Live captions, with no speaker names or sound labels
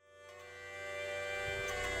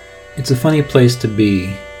It's a funny place to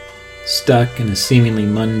be, stuck in a seemingly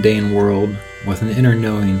mundane world with an inner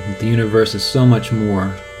knowing that the universe is so much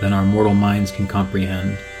more than our mortal minds can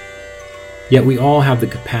comprehend. Yet we all have the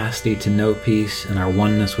capacity to know peace and our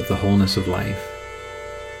oneness with the wholeness of life.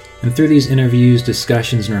 And through these interviews,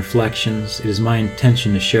 discussions, and reflections, it is my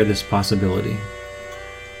intention to share this possibility.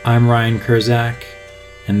 I'm Ryan Kurzak,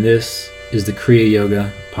 and this is the Kriya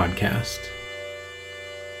Yoga Podcast.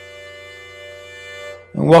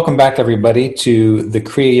 Welcome back, everybody, to the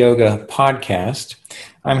Kriya Yoga Podcast.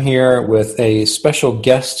 I'm here with a special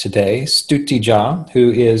guest today, Stuti Jha,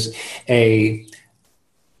 who is a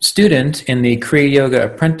student in the Kriya Yoga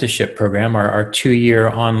Apprenticeship Program, our 2-year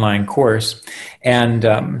online course. And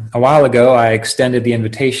a while ago, I extended the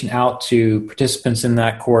invitation out to participants in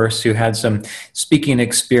that course who had some speaking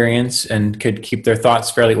experience and could keep their thoughts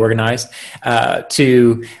fairly organized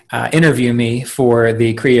to interview me for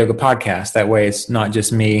the Kriya Yoga podcast. That way, it's not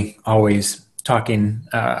just me always talking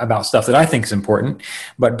about stuff that I think is important,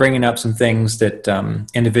 but bringing up some things that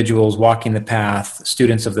individuals walking the path,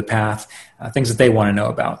 students of the path, things that they want to know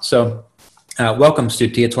about. So welcome,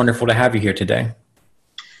 Stuti. It's wonderful to have you here today.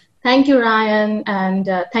 Thank you, Ryan, and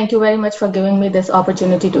thank you very much for giving me this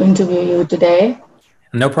opportunity to interview you today.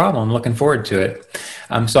 No problem. I'm looking forward to it.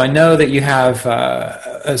 So I know that you have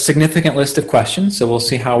a significant list of questions, so we'll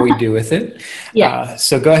see how we do with it. Yeah.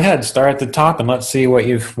 So go ahead, start at the top, and let's see what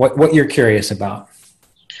you're curious about.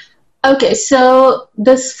 Okay, so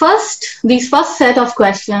these first set of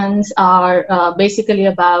questions are basically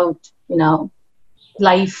about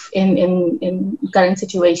life in current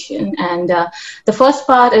situation, and the first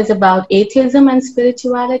part is about atheism and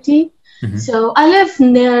spirituality. Mm-hmm. So I live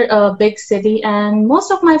near a big city, and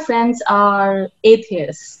most of my friends are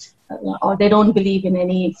atheists, or they don't believe in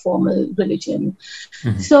any formal religion.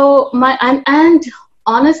 Mm-hmm. So and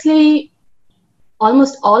honestly,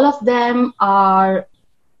 almost all of them are,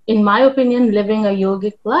 in my opinion, living a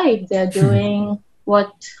yogic life. They're doing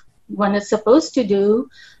what one is supposed to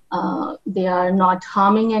do. They are not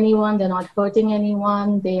harming anyone. They're not hurting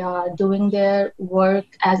anyone. They are doing their work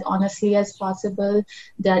as honestly as possible.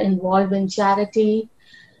 They're involved in charity.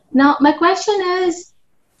 Now, my question is,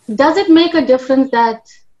 does it make a difference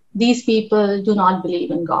that these people do not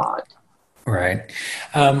believe in God? Right.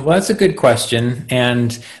 Well, that's a good question.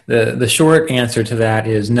 And the short answer to that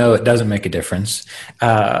is no, it doesn't make a difference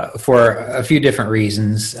for a few different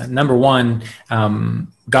reasons. Number one,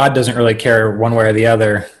 God doesn't really care one way or the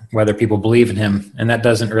other whether people believe in him. And that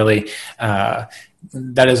doesn't really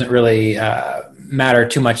matter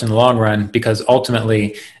too much in the long run, because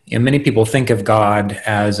ultimately, many people think of God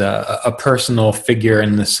as a personal figure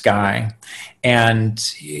in the sky. And,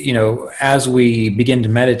 as we begin to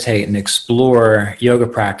meditate and explore yoga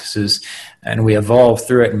practices and we evolve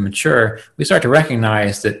through it and mature, we start to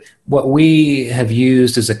recognize that what we have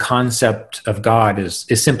used as a concept of God is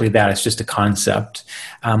simply that. It's just a concept.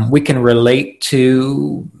 We can relate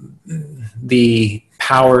to the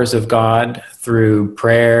powers of God through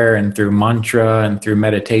prayer and through mantra and through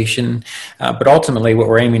meditation. But ultimately, what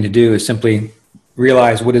we're aiming to do is simply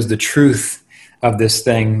realize what is the truth of this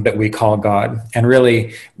thing that we call God. And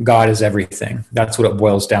really, God is everything. That's what it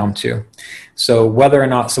boils down to. So whether or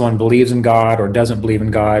not someone believes in God or doesn't believe in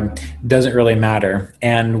God doesn't really matter.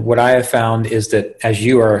 And what I have found is that, as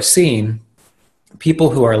you are seeing, people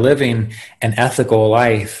who are living an ethical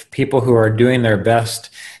life, people who are doing their best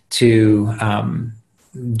to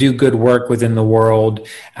do good work within the world,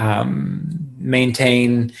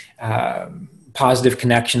 maintain positive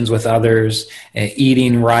connections with others,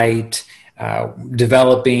 eating right,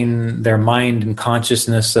 developing their mind and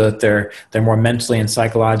consciousness so that they're more mentally and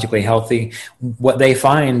psychologically healthy. What they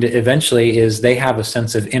find eventually is they have a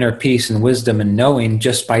sense of inner peace and wisdom and knowing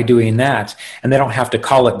just by doing that, and they don't have to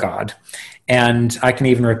call it God. And I can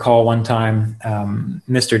even recall one time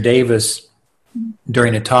Mr. Davis,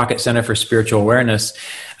 during a talk at Center for Spiritual Awareness,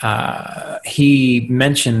 he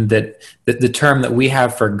mentioned that the term that we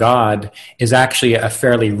have for God is actually a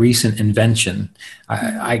fairly recent invention.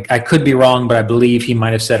 I could be wrong, but I believe he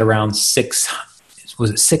might have said around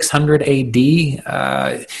 600 AD?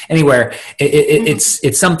 Anywhere,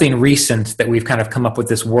 it's something recent that we've kind of come up with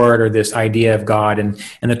this word or this idea of God, and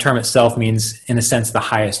the term itself means, in a sense, the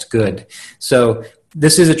highest good. So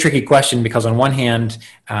this is a tricky question, because on one hand,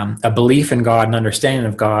 a belief in God and understanding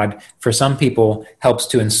of God for some people helps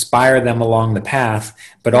to inspire them along the path,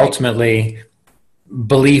 but ultimately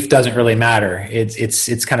belief doesn't really matter.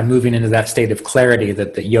 It's kind of moving into that state of clarity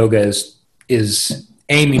that yoga is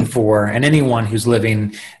aiming for, and anyone who's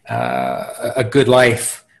living a good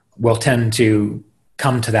life will tend to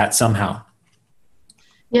come to that somehow.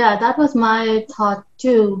 Yeah, that was my thought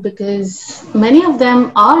too, because many of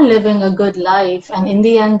them are living a good life, and in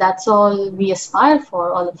the end, that's all we aspire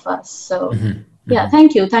for, all of us. So, yeah,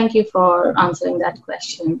 thank you. Thank you for answering that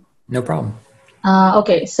question. No problem.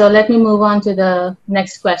 Okay, so let me move on to the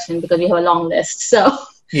next question because we have a long list. So,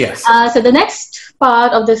 yes. So the next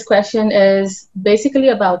part of this question is basically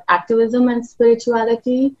about activism and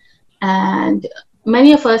spirituality. And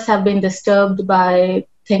many of us have been disturbed by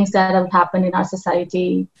things that have happened in our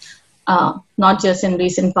society, not just in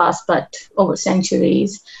recent past, but over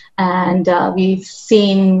centuries. And we've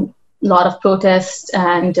seen a lot of protests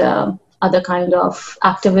and other kind of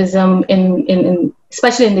activism in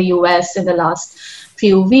especially in the US in the last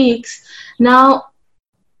few weeks. Now,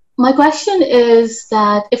 my question is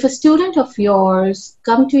that if a student of yours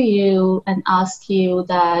come to you and ask you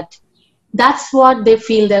that that's what they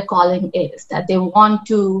feel their calling is, that they want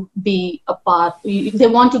to be a part, they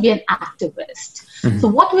want to be an activist. So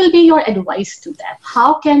what will be your advice to them?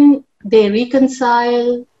 How can they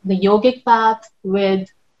reconcile the yogic path with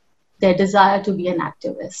their desire to be an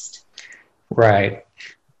activist? Right.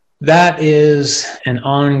 That is an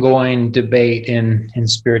ongoing debate in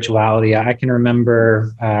spirituality. I can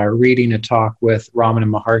remember reading a talk with Ramana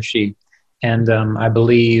Maharshi, and I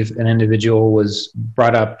believe an individual was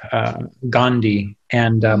brought up Gandhi,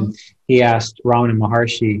 and he asked Ramana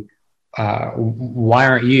Maharshi, why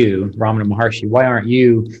aren't you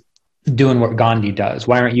doing what Gandhi does?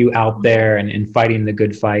 Why aren't you out there and fighting the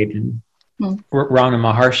good fight? And Ramana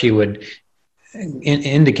Maharshi would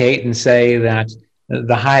indicate and say that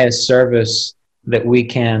the highest service that we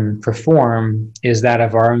can perform is that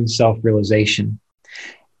of our own self-realization.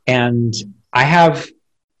 And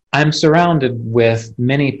I'm surrounded with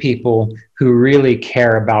many people who really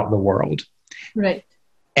care about the world. Right.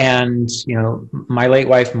 And, my late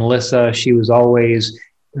wife, Melissa, she was always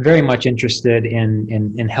very much interested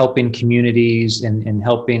in helping communities and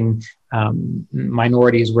helping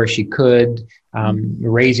minorities where she could,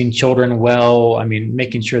 raising children well,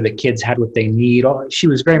 making sure that kids had what they need. She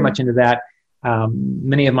was very much into that.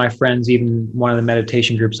 Many of my friends, even one of the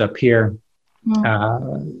meditation groups up here,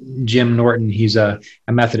 Jim Norton, he's a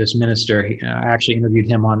Methodist minister. I actually interviewed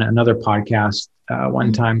him on another podcast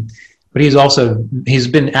one time, but he's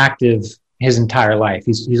been active his entire life.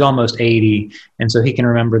 He's almost 80, and so he can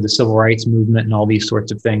remember the civil rights movement and all these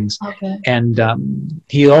sorts of things. Okay. And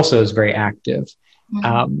he also is very active.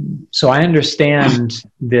 So I understand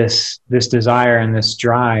this desire and this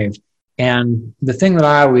drive. And the thing that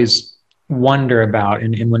I always wonder about,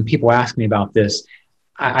 and when people ask me about this,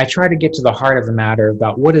 I try to get to the heart of the matter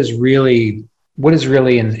about what is really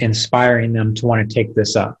inspiring them to want to take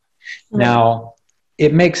this up. Now,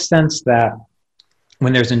 it makes sense that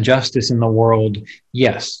when there's injustice in the world,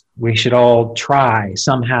 yes, we should all try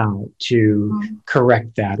somehow to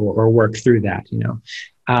correct that or work through that,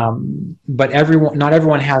 but not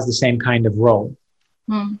everyone has the same kind of role.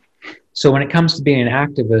 So when it comes to being an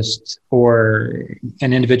activist or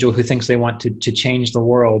an individual who thinks they want to change the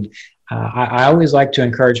world, I always like to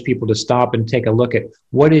encourage people to stop and take a look at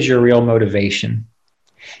what is your real motivation.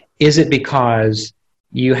 Is it because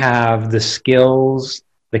you have the skills,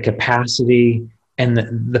 the capacity, and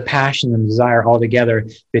the passion and desire all together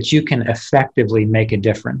that you can effectively make a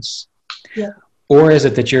difference? Yeah. Or is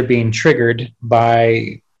it that you're being triggered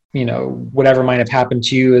by, whatever might have happened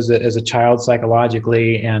to you as a child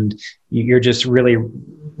psychologically, and you're just really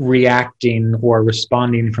reacting or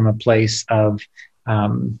responding from a place of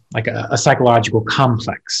like a psychological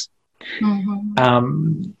complex?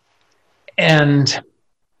 And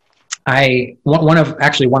one of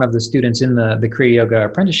the students in the Kriya Yoga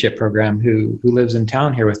apprenticeship program who lives in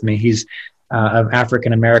town here with me, he's of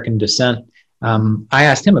African American descent. I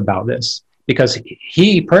asked him about this because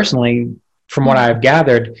he personally, from what I've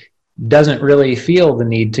gathered, doesn't really feel the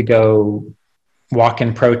need to go walk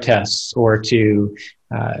in protests or to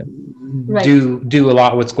do a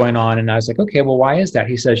lot of what's going on. And I was like, okay, well, why is that?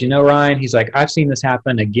 He says, Ryan, he's like, I've seen this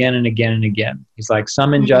happen again and again and again. He's like,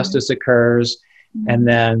 some injustice occurs, and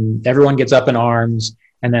then everyone gets up in arms,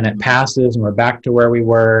 and then it passes and we're back to where we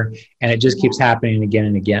were, and it just keeps happening again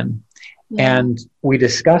and again. And we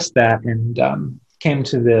discussed that and came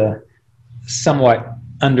to the somewhat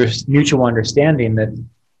mutual understanding that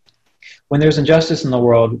when there's injustice in the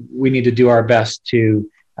world, we need to do our best to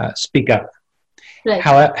speak up. Right.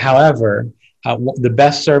 However, the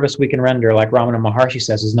best service we can render, like Ramana Maharshi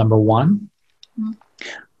says, is number one,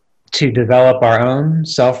 to develop our own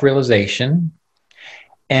self-realization,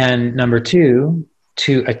 and number two,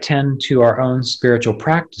 to attend to our own spiritual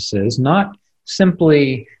practices, not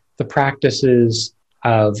simply the practices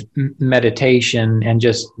of meditation and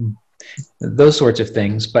just those sorts of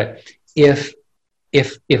things, but if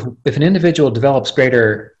if an individual develops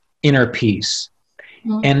greater inner peace,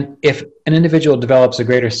 Mm. and if an individual develops a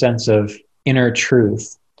greater sense of inner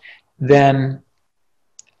truth, then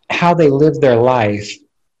how they live their life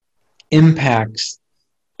impacts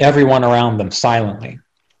everyone around them silently.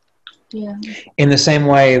 Yeah. In the same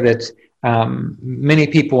way that many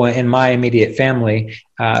people in my immediate family,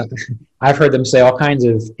 I've heard them say all kinds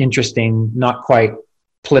of interesting, not quite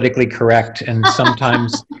politically correct, and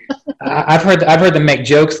sometimes I've heard them make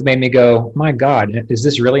jokes that made me go, "My God, is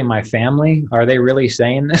this really my family? Are they really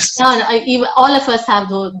saying this?" No, even all of us have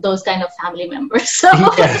those kind of family members. So.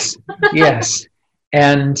 Yes, yes.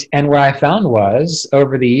 And what I found was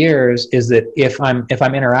over the years is that if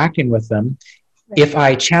I'm interacting with them, if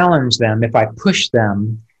I challenge them, if I push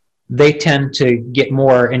them, they tend to get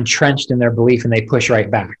more entrenched in their belief and they push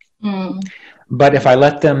right back. Mm. But if I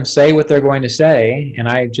let them say what they're going to say, and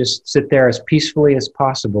I just sit there as peacefully as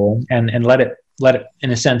possible and let it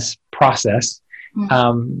in a sense process,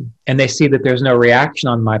 and they see that there's no reaction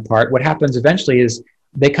on my part, what happens eventually is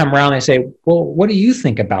they come around and they say, "Well, what do you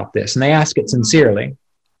think about this?" And they ask it sincerely.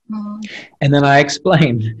 And then I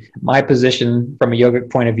explain my position from a yogic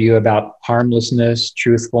point of view about harmlessness,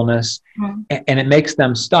 truthfulness, and it makes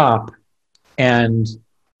them stop and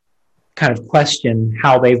kind of question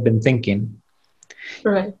how they've been thinking.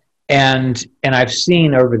 Right. And I've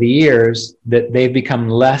seen over the years that they've become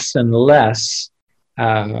less and less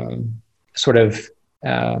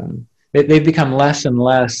they've become less and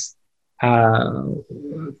less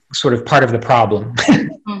sort of part of the problem.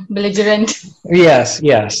 Belligerent. Yes.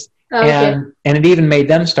 Okay. And it even made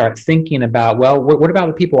them start thinking about, well, what about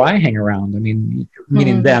the people I hang around? I mean,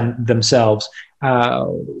 meaning themselves.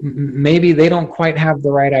 Maybe they don't quite have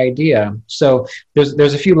the right idea. So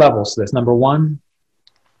there's a few levels to this. Number one,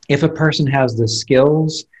 if a person has the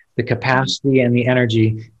skills, the capacity, and the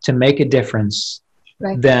energy to make a difference,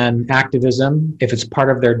 then activism, if it's part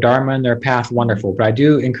of their dharma and their path, wonderful. But I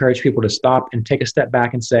do encourage people to stop and take a step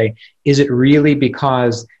back and say, is it really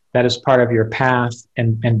because that is part of your path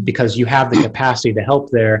and because you have the capacity to help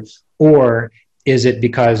there? Or is it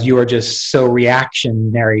because you are just so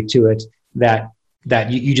reactionary to it that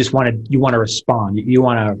you just want to respond, you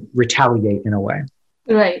want to retaliate in a way?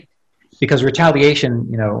 Right. Because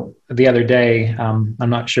retaliation, the other day, I'm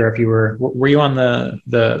not sure if you were you on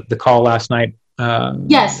the call last night?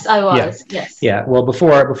 Yes, I was. Yeah. Yes. Yeah. Well,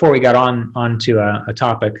 before we got on to a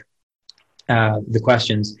topic, the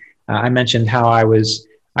questions, I mentioned how I was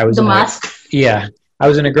the mask. I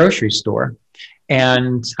was in a grocery store,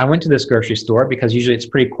 and I went to this grocery store because usually it's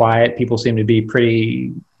pretty quiet. People seem to be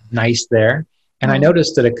pretty nice there. And I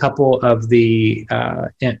noticed that a couple of the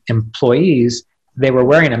employees, they were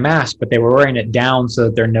wearing a mask, but they were wearing it down so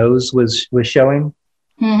that their nose was showing.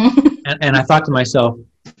 And I thought to myself,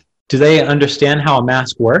 do they understand how a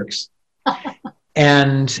mask works?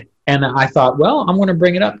 And I thought, well, I'm going to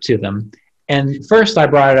bring it up to them. And first I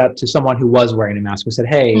brought it up to someone who was wearing a mask. I said,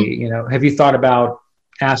 hey, have you thought about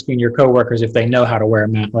asking your coworkers if they know how to wear a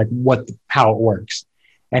mask, like how it works?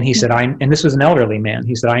 And he said, and this was an elderly man.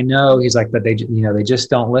 He said, I know. He's like, but they just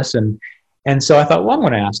don't listen. And so I thought, well, I'm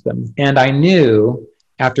going to ask them. And I knew,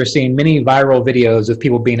 after seeing many viral videos of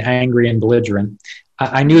people being angry and belligerent,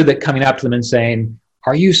 I knew that coming up to them and saying,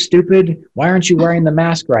 are you stupid? Why aren't you wearing the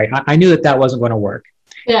mask right? I knew that wasn't going to work.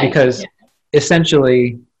 Because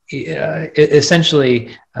essentially,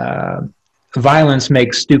 violence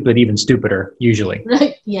makes stupid even stupider, usually.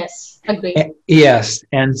 Right. Yes. Agree. Yes.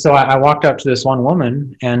 And so I walked up to this one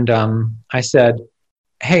woman and I said,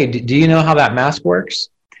 hey, do you know how that mask works?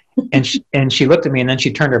 And she looked at me and then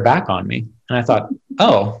she turned her back on me. And I thought,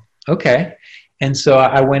 oh, okay. And so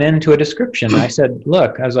I went into a description. I said,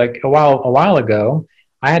 look, I was like, a while ago,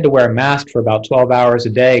 I had to wear a mask for about 12 hours a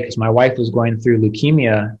day because my wife was going through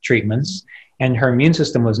leukemia treatments and her immune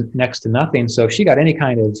system was next to nothing. So if she got any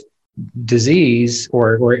kind of disease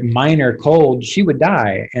or minor cold, she would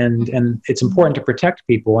die. And it's important to protect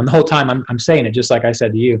people. And the whole time I'm saying it just like I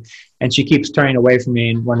said to you. And she keeps turning away from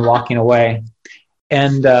me when walking away.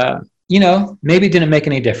 And, maybe it didn't make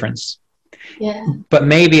any difference. Yeah. But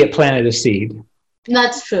maybe it planted a seed.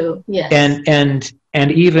 That's true. Yes.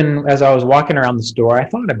 And even as I was walking around the store, I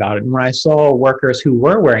thought about it. And when I saw workers who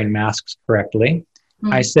were wearing masks correctly,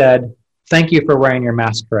 I said, thank you for wearing your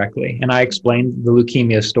mask correctly. And I explained the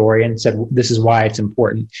leukemia story and said, this is why it's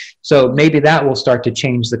important. So maybe that will start to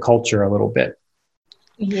change the culture a little bit.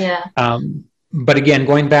 Yeah. But again,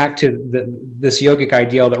 going back to this yogic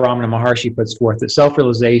ideal that Ramana Maharshi puts forth, that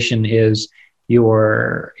self-realization is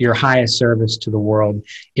your highest service to the world.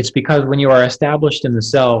 It's because when you are established in the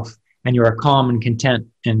self and you are calm and content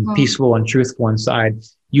and peaceful and truthful inside,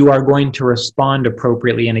 you are going to respond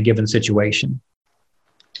appropriately in a given situation.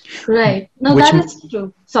 Right. No, that is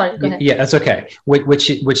true. Sorry, go ahead. Yeah, that's okay.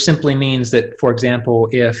 Which simply means that, for example,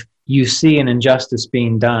 if you see an injustice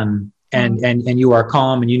being done and you are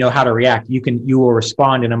calm and you know how to react, you will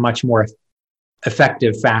respond in a much more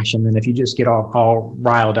effective fashion than if you just get all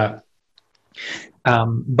riled up.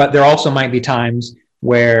 But there also might be times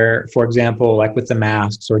where, for example, like with the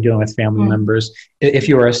masks or dealing with family members, if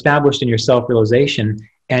you are established in your self-realization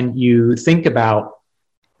and you think about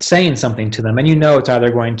saying something to them, and you know it's either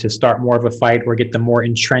going to start more of a fight or get them more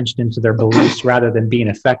entrenched into their beliefs rather than being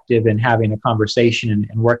effective in having a conversation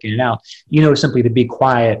and working it out, simply to be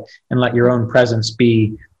quiet and let your own presence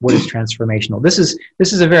be what is transformational. This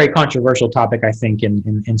is a very controversial topic, I think,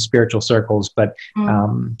 in spiritual circles, but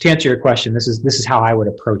to answer your question, this is how I would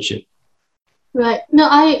approach it. Right. No,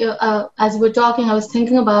 as we're talking, I was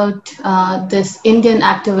thinking about this Indian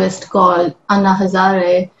activist called Anna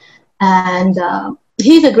Hazare, and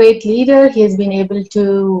he's a great leader. He has been able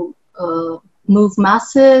to move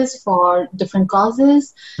masses for different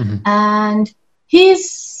causes. And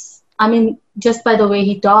just by the way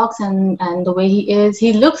he talks and the way he is,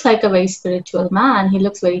 he looks like a very spiritual man. He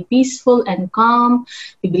looks very peaceful and calm.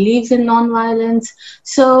 He believes in nonviolence.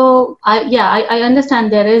 So I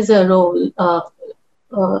understand there is a role,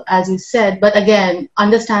 as you said, but again,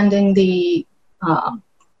 understanding the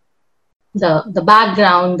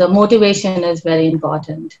background, the motivation is very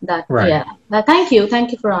important. Right. Yeah. Thank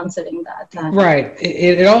you for answering that. Right.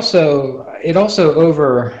 It also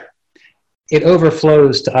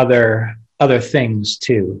overflows to other things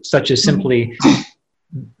too, such as simply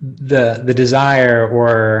the desire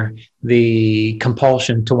or the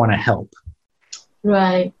compulsion to want to help.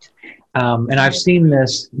 Right. And I've seen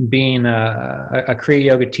this being a Kriya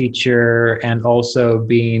yoga teacher and also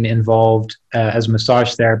being involved as a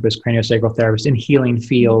massage therapist, craniosacral therapist in healing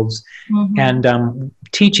fields, and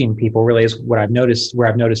teaching people really is what I've noticed, where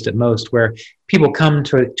I've noticed it most, where people come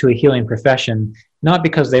to a healing profession not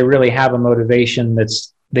because they really have a motivation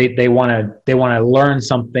that's they want to learn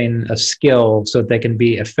something, a skill, so that they can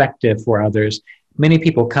be effective for others. Many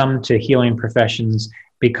people come to healing professions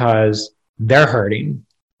because they're hurting.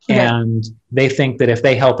 And they think that if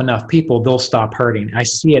they help enough people, they'll stop hurting. I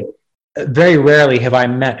see it very rarely. Have I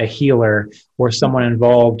met a healer or someone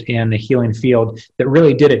involved in the healing field that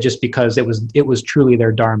really did it just because it was truly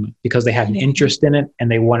their dharma, because they had an interest in it and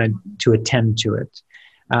they wanted to attend to it.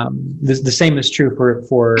 The same is true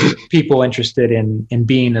for people interested in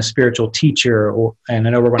being a spiritual teacher, and I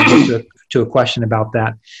know we're going to get to a question about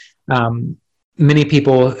that. Many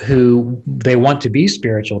people who they want to be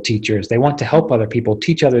spiritual teachers, they want to help other people,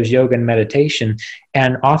 teach others yoga and meditation.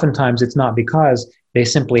 And oftentimes it's not because they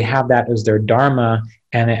simply have that as their dharma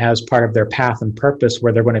and as part of their path and purpose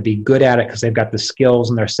where they're going to be good at it because they've got the skills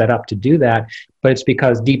and they're set up to do that. But it's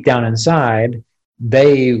because deep down inside,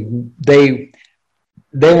 they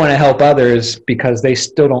want to help others because they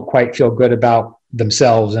still don't quite feel good about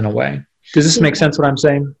themselves in a way. Does this make sense what I'm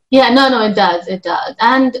saying? Yeah, no, it does. It does.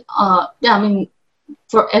 And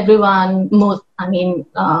for everyone,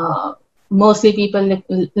 mostly people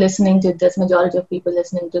listening to this, majority of people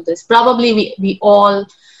listening to this, probably we all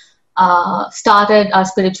started our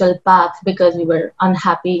spiritual path because we were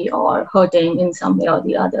unhappy or hurting in some way or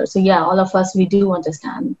the other. So yeah, all of us, we do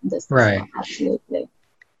understand this. Right. Absolutely.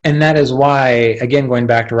 And that is why, again, going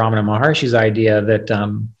back to Ramana Maharshi's idea that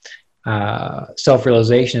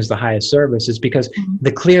self-realization is the highest service, is because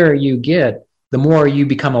the clearer you get, the more you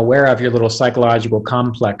become aware of your little psychological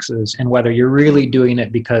complexes and whether you're really doing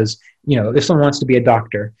it because, if someone wants to be a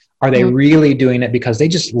doctor, are they really doing it because they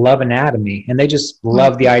just love anatomy and they just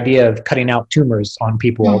love the idea of cutting out tumors on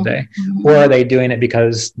people all day? Or are they doing it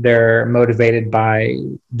because they're motivated by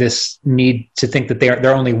this need to think that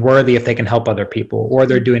they're only worthy if they can help other people? Or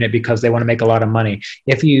they're doing it because they want to make a lot of money?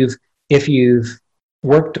 If you've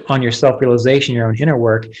worked on your self-realization, your own inner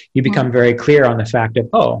work, you become very clear on the fact of,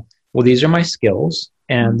 oh, well, these are my skills,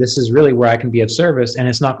 and this is really where I can be of service, and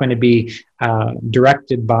it's not going to be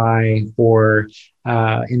directed by or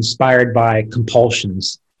inspired by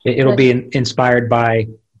compulsions. It'll be inspired by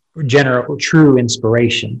true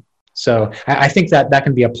inspiration. So I think that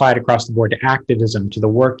can be applied across the board to activism, to the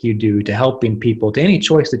work you do, to helping people, to any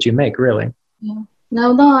choice that you make, really. Yeah.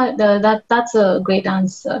 No, that's a great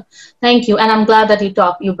answer. Thank you, and I'm glad that you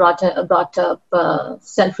brought up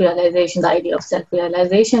self-realization, the idea of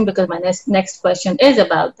self-realization, because my next question is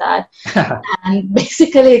about that. And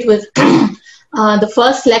basically, it was the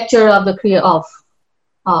first lecture of the Kriya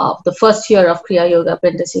of the first year of Kriya Yoga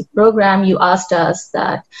apprenticeship program. You asked us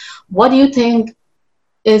that, what do you think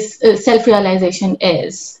is self-realization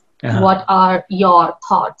is? what are your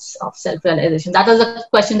thoughts of self-realization? That was a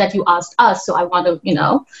question that you asked us. So I want to,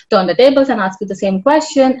 turn the tables and ask you the same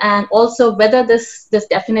question. And also whether this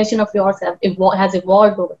definition of yours has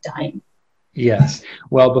evolved over time. Yes.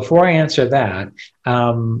 Well, before I answer that,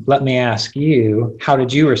 let me ask you, how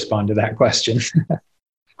did you respond to that question?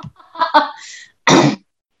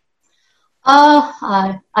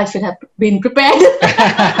 I should have been prepared.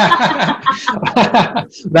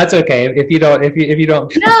 That's okay. If you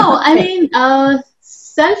don't. No, I mean,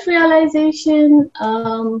 self-realization.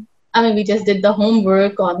 We just did the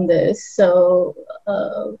homework on this. So,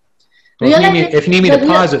 if you need me to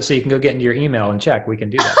pause it so you can go get into your email and check, we can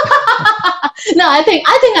do that. No, I think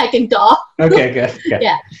I can talk. Okay, good.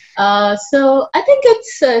 Yeah. So I think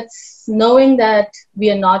it's knowing that we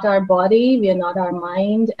are not our body, we are not our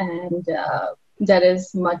mind, and there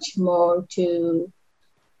is much more to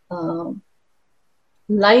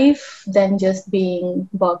life than just being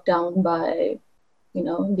bogged down by,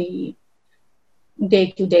 the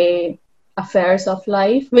day-to-day affairs of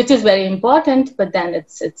life, which is very important, but then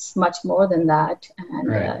it's much more than that. And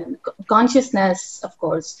right. Consciousness, of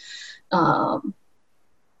course,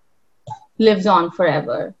 lives on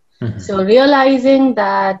forever. Mm-hmm. So realizing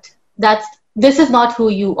that this is not who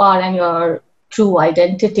you are, and your true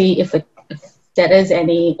identity, if there is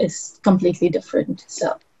any, is completely different.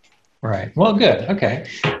 So right. Well, good. Okay.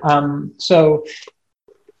 So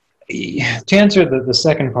to answer the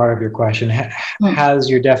second part of your question, has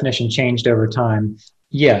your definition changed over time?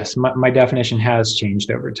 Yes, my definition has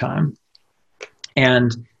changed over time.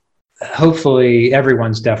 And hopefully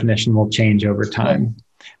everyone's definition will change over time,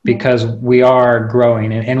 because we are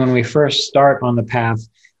growing. And when we first start on the path,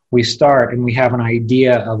 we start and we have an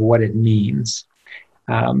idea of what it means.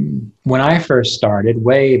 When I first started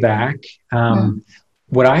way back,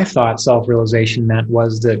 what I thought self-realization meant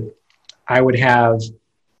was that I would have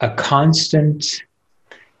a constant,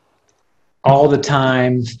 all the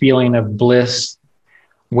time feeling of bliss,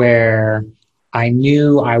 where I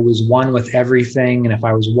knew I was one with everything. And if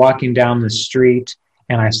I was walking down the street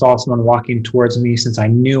and I saw someone walking towards me, since I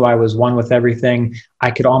knew I was one with everything, I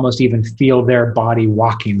could almost even feel their body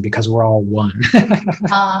walking, because we're all one.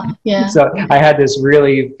 Yeah. So I had this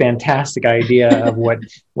really fantastic idea of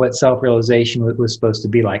what self-realization was supposed to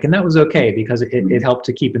be like. And that was okay, because it helped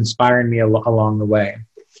to keep inspiring me along the way.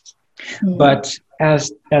 But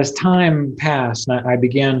as time passed, I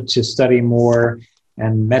began to study more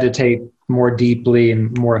and meditate more deeply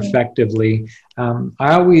and more effectively.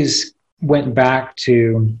 I always went back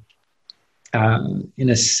to, in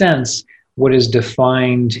a sense, what is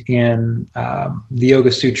defined in the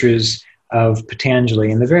Yoga Sutras of Patanjali.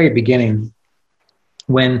 In the very beginning,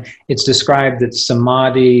 when it's described that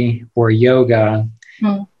samadhi or yoga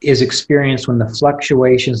is experienced when the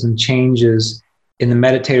fluctuations and changes in the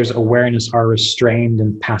meditator's awareness are restrained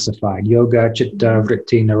and pacified. Yoga, chitta,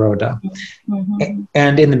 vritti, nirodha. Mm-hmm.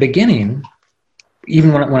 And in the beginning,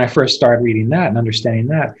 even when I first started reading that and understanding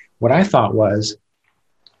that, what I thought was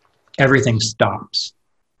everything stops,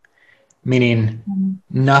 meaning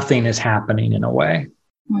nothing is happening in a way.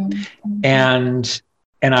 Mm-hmm. And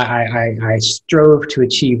I strove to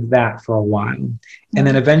achieve that for a while. And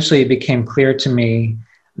then eventually it became clear to me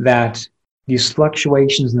that these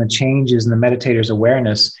fluctuations and the changes in the meditator's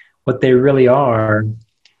awareness, what they really are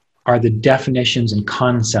the definitions and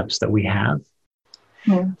concepts that we have.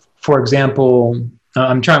 For example,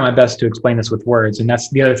 I'm trying my best to explain this with words, and that's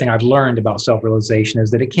the other thing I've learned about self-realization, is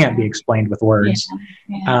that it can't be explained with words.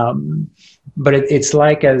 But it's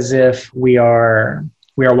like as if we are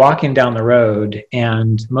walking down the road,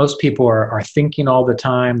 and most people are thinking all the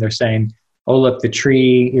time. They're saying, oh, look, the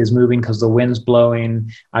tree is moving because the wind's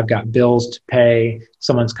blowing. I've got bills to pay.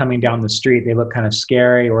 Someone's coming down the street. They look kind of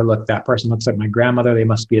scary. Or look, that person looks like my grandmother. They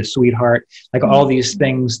must be a sweetheart. Like all these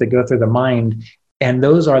things that go through the mind. And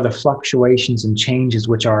those are the fluctuations and changes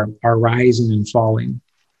which are rising and falling.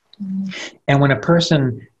 And when a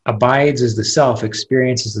person abides as the self,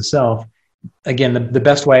 experiences the self, again, the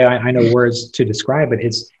best way I know words to describe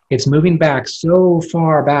it, it's moving back so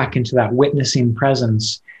far back into that witnessing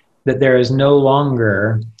presence that there is no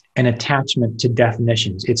longer an attachment to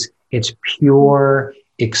definitions. It's pure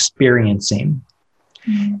experiencing.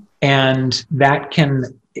 And that can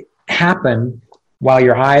happen while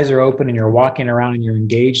your eyes are open and you're walking around and you're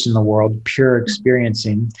engaged in the world, pure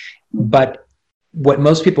experiencing. But what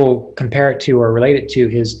most people compare it to or relate it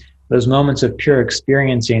to is those moments of pure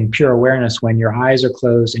experiencing, pure awareness, when your eyes are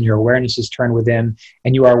closed and your awareness is turned within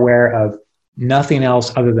and you are aware of nothing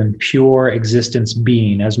else other than pure existence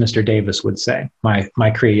being, as Mr. Davis would say, my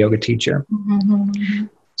Kriya Yoga teacher.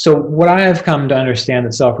 So what I have come to understand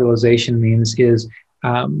that self-realization means is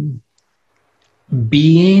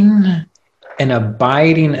being and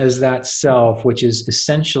abiding as that self, which is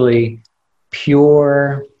essentially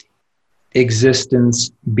pure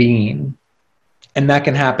existence being. And that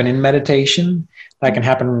can happen in meditation. That can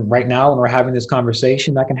happen right now when we're having this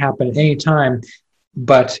conversation. That can happen at any time.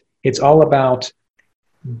 But it's all about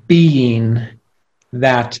being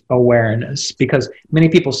that awareness. Because many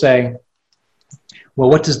people say, well,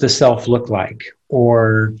 what does the self look like?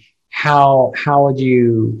 Or how do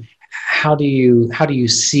you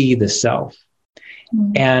see the self?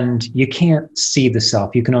 Mm-hmm. And you can't see the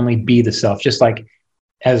self. You can only be the self. Just like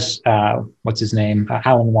as what's his name?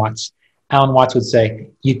 Alan Watts. Alan Watts would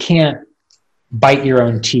say, you can't bite your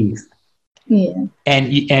own teeth. Yeah.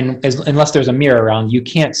 Unless there's a mirror around, you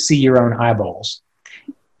can't see your own eyeballs.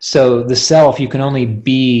 So the self, you can only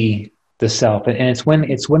be the self. And it's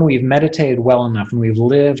when we've meditated well enough and we've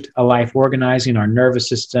lived a life organizing our nervous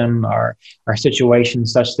system, our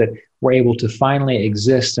situations such that we're able to finally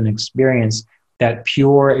exist and experience that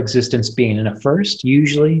pure existence being. And at first,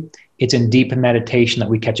 usually, it's in deep meditation that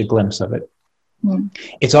we catch a glimpse of it. Mm.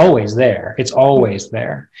 It's always there. It's always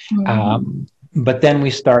there. Mm. But then we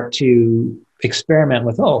start to experiment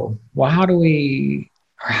with, how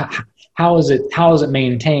is it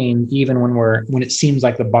maintained even when it seems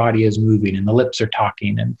like the body is moving and the lips are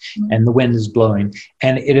talking and the wind is blowing,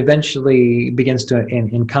 and it eventually begins to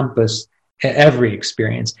encompass every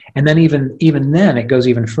experience. And then even then it goes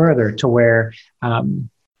even further to where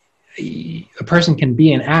a person can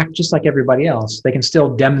be and act just like everybody else. They can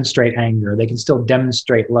still demonstrate anger. They can still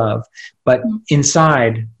demonstrate love, but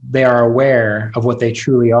inside they are aware of what they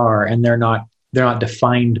truly are, and they're not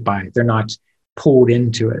defined by it. They're not pulled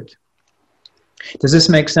into it. Does this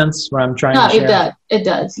make sense, what I'm trying to share? No, it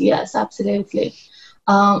does. Yes, absolutely.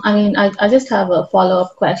 I just have a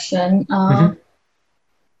follow-up question.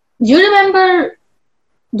 You remember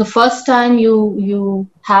the first time you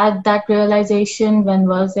had that realization? When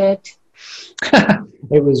was it?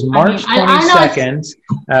 It was March 22nd.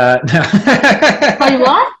 Sorry,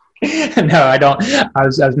 what? No, I don't. I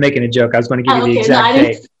was making a joke. I was going to give you the exact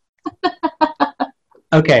date.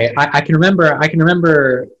 Okay, I can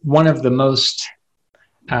remember one of the most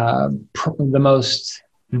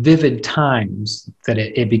vivid times that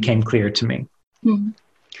it became clear to me. Mm-hmm.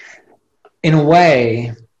 In a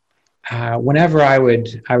way, whenever I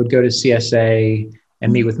would go to CSA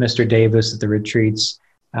and meet with Mr. Davis at the retreats,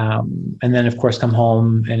 and then of course come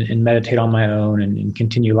home and meditate on my own and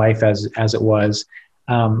continue life as it was,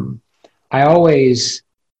 I always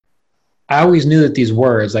knew that these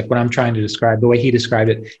words, like what I'm trying to describe, the way he described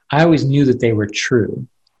it, I always knew that they were true.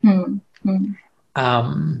 Mm-hmm.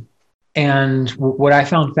 And what I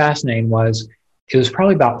found fascinating was, it was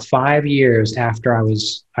probably about 5 years after I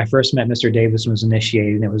first met Mr. Davis and was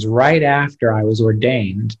initiated, and it was right after I was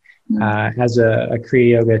ordained as a Kriya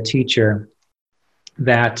Yoga teacher,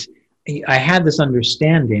 that I had this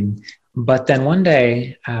understanding. But then one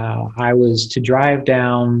day, I was to drive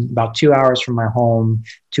down about 2 hours from my home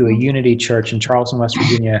to a Unity Church in Charleston, West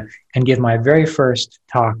Virginia, and give my very first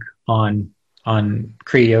talk on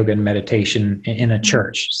Kriya Yoga and meditation in a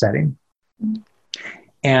church setting.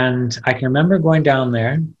 And I can remember going down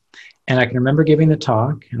there, and I can remember giving the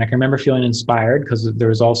talk, and I can remember feeling inspired because there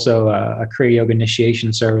was also a Kriya Yoga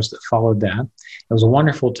initiation service that followed that. It was a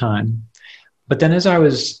wonderful time. But then as I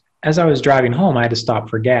was driving home, I had to stop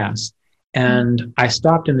for gas. And I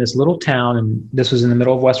stopped in this little town, and this was in the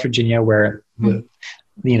middle of West Virginia, where the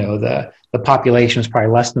population was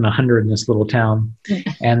probably less than 100 in this little town.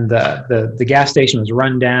 And the gas station was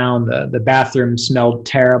run down. The bathroom smelled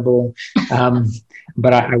terrible.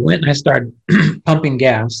 But I went and I started pumping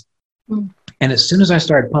gas. And as soon as I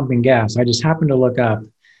started pumping gas, I just happened to look up,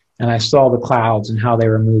 and I saw the clouds and how they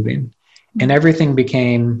were moving. And everything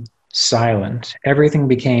became silent. Everything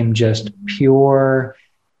became just pure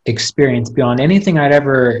experience beyond anything I'd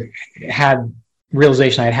ever had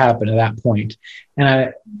realization I'd had up to that point.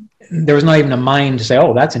 And there was not even a mind to say,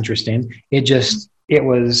 oh, that's interesting. It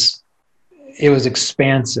was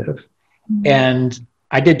expansive. And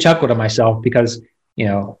I did chuckle to myself because,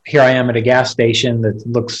 here I am at a gas station that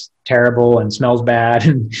looks terrible and smells bad.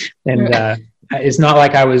 And it's not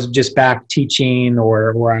like I was just back teaching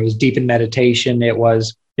or I was deep in meditation. It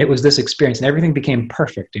was this experience, and everything became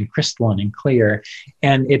perfect and crystalline and clear.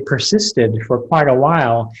 And it persisted for quite a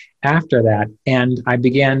while after that. And I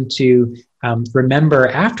began to remember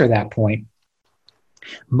after that point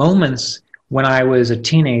moments when I was a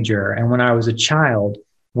teenager and when I was a child,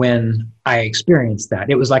 when I experienced that.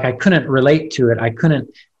 It was like I couldn't relate to it. I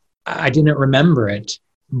didn't remember it.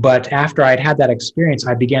 But after I'd had that experience,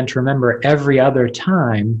 I began to remember every other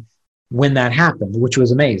time when that happened, which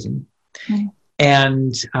was amazing.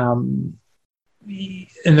 And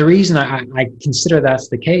the reason I consider that's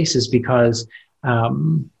the case is because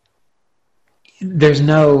there's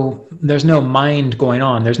no mind going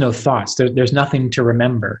on. There's no thoughts. There's nothing to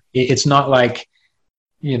remember. It's not like,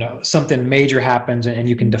 something major happens and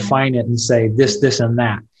you can define it and say this, and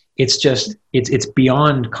that. It's just, it's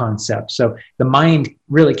beyond concepts. So the mind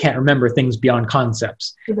really can't remember things beyond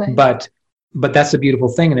concepts. Right. But that's a beautiful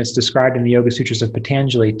thing. And it's described in the Yoga Sutras of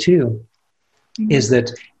Patanjali too, is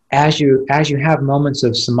that as you have moments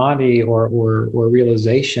of samadhi or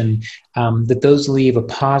realization, that those leave a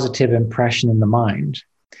positive impression in the mind.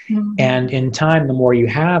 And in time, the more you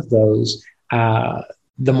have those,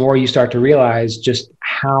 the more you start to realize just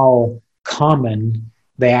how common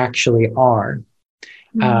they actually are.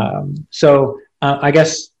 So I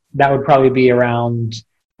guess that would probably be around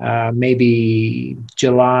maybe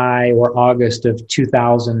July or August of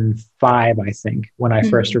 2005, I think, when I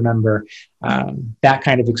first remember that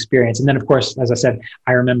kind of experience. And then, of course, as I said,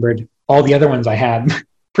 I remembered all the other ones I had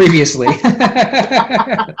previously.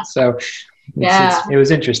 So it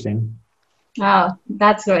was interesting. Oh,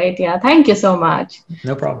 that's great. Yeah. Thank you so much.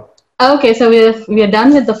 No problem. Okay, so we're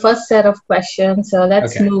done with the first set of questions. So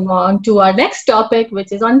let's move on to our next topic,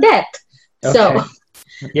 which is on death. Okay.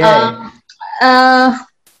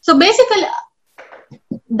 So basically,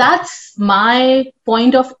 that's my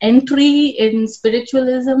point of entry in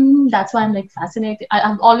spiritualism. That's why I'm fascinated.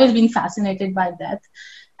 I've always been fascinated by death.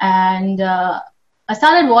 And I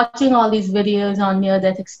started watching all these videos on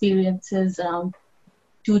near-death experiences around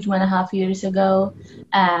 2.5 years ago.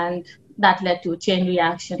 And that led to a chain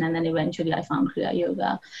reaction. And then eventually I found Kriya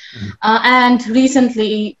Yoga. And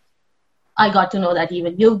recently I got to know that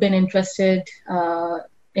even you've been interested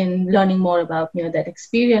in learning more about near-death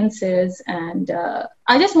experiences. And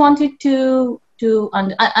I just wanted to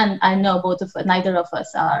and I know neither of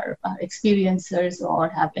us are experiencers or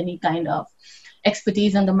have any kind of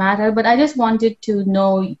expertise on the matter, but I just wanted to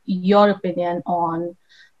know your opinion on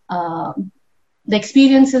the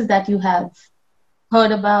experiences that you have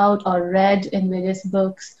heard about or read in various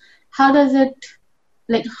books. How does it,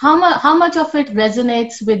 how much of it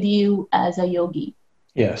resonates with you as a yogi?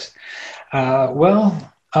 Yes.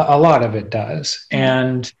 Well, a lot of it does.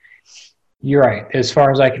 And you're right. As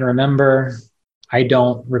far as I can remember, I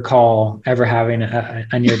don't recall ever having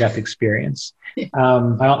a near-death experience.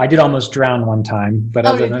 I did almost drown one time, but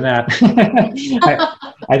other than that,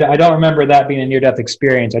 I don't remember that being a near-death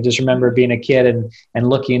experience. I just remember being a kid and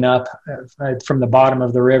looking up from the bottom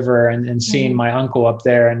of the river and seeing my uncle up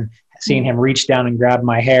there and seeing him reach down and grab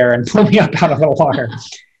my hair and pull me up out of the water.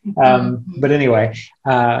 But anyway,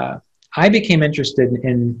 I became interested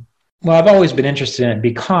I've always been interested in it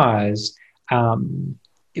because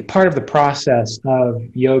part of the process of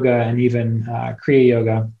yoga and even Kriya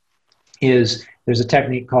Yoga is there's a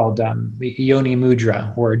technique called Yoni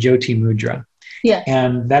Mudra or Jyoti Mudra. Yeah.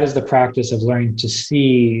 And that is the practice of learning to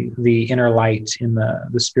see the inner light in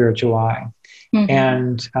the spiritual eye.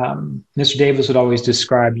 And Mr. Davis would always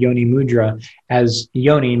describe Yoni Mudra as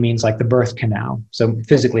Yoni means like the birth canal. So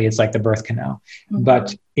physically, it's like the birth canal.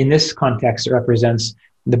 But in this context, it represents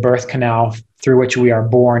the birth canal through which we are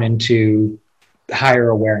born into higher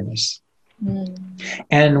awareness.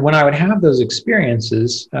 And when I would have those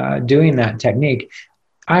experiences doing that technique,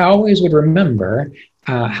 I always would remember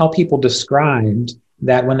how people described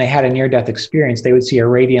that when they had a near-death experience, they would see a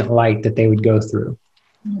radiant light that they would go through.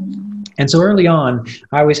 And so early on,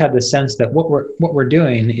 I always had the sense that what we're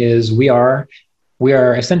doing is we are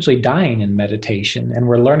essentially dying in meditation, and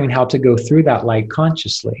we're learning how to go through that light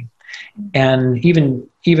consciously. And even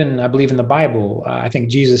I believe in the Bible, I think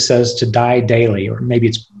Jesus says to die daily, or maybe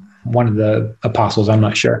it's one of the apostles, I'm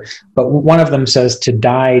not sure, but one of them says to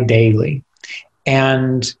die daily.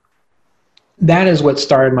 And that is what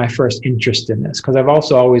started my first interest in this, because I've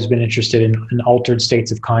also always been interested in altered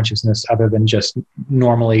states of consciousness other than just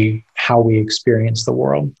normally how we experience the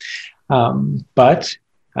world. But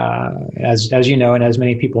as you know, and as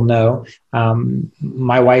many people know,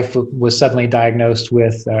 my wife was suddenly diagnosed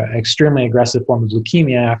with an extremely aggressive form of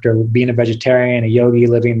leukemia after being a vegetarian, a yogi,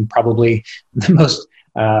 living probably the most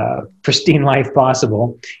pristine life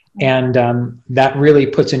possible. And that really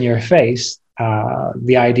puts in your face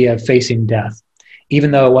the idea of facing death.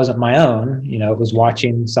 Even though it wasn't my own, it was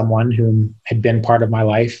watching someone who had been part of my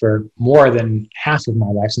life for more than half of my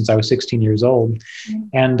life since I was 16 years old.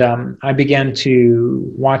 And I began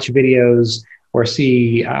to watch videos or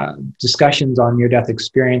see discussions on near-death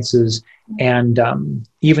experiences. And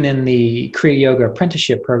even in the Kriya Yoga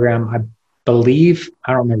apprenticeship program, I believe,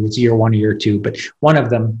 I don't remember if it's year 1 or year 2, but one of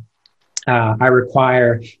them, I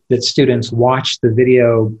require that students watch the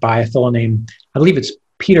video by a fellow named, I believe it's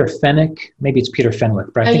Peter Fenwick. Maybe it's Peter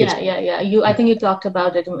Fenwick, but I think I think you talked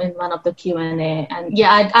about it in one of the Q&A, and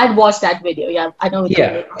yeah, I'd watched that video. Yeah, I know what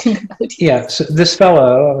you're talking about. Yeah, so this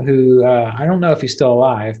fellow who, I don't know if he's still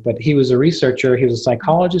alive, but he was a researcher, he was a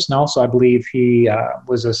psychologist, and also I believe he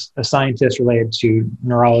was a scientist related to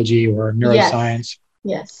neurology or neuroscience.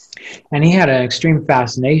 Yes. And he had an extreme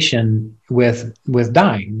fascination with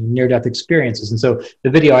dying, near-death experiences. And so the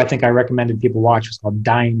video I think I recommended people watch was called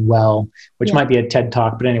Dying Well, which might be a TED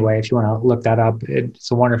Talk. But anyway, if you want to look that up, it's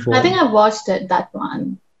a wonderful... I think I watched it, that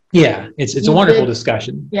one. Yeah, it's a wonderful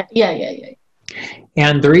discussion. Yeah.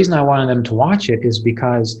 And the reason I wanted them to watch it is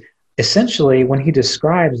because essentially when he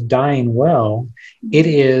describes dying well,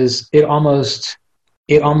 it almost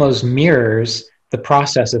mirrors the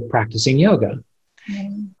process of practicing yoga.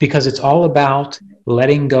 Because it's all about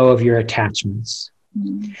letting go of your attachments.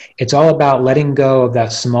 It's all about letting go of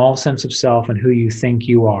that small sense of self and who you think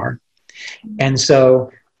you are. And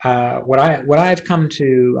so what I've come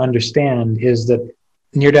to understand is that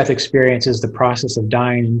near-death experience is the process of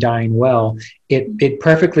dying and dying well. It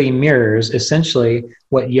perfectly mirrors essentially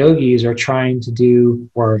what yogis are trying to do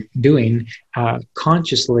or doing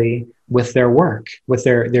consciously with their work, with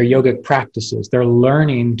their yogic practices. They're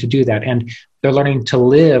learning to do that. And they're learning to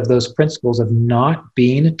live those principles of not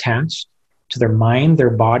being attached to their mind,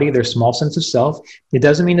 their body, their small sense of self. It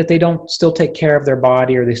doesn't mean that they don't still take care of their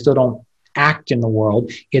body or they still don't act in the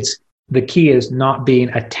world. The key is not being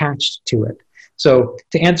attached to it. So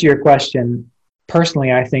to answer your question,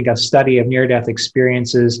 personally, I think a study of near-death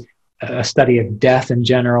experiences, a study of death in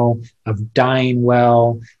general, of dying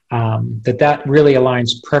well, that really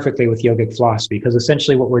aligns perfectly with yogic philosophy, because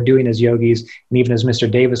essentially what we're doing as yogis, and even as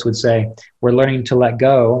Mr. Davis would say, we're learning to let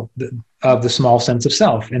go of the small sense of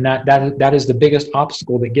self. And that is the biggest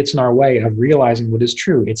obstacle that gets in our way of realizing what is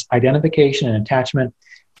true. It's identification and attachment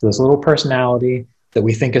to this little personality that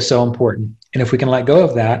we think is so important. And if we can let go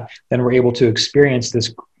of that, then we're able to experience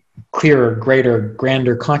this clearer, greater,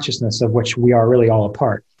 grander consciousness of which we are really all a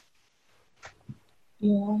part.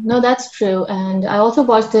 Yeah, no, that's true. And I also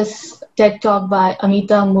watched this TED Talk by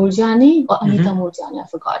Amita Moorjani, I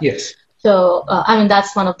forgot. Yes. So,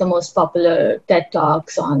 that's one of the most popular TED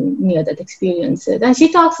Talks on near-death experiences. And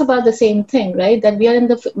she talks about the same thing, right? That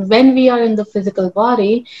when we are in the physical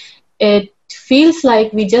body, it feels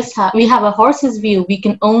like we have a horse's view. We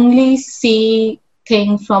can only see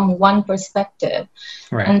things from one perspective.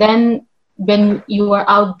 Right. And then when you are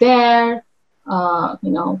out there,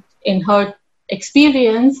 in her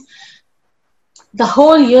experience, the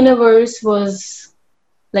whole universe was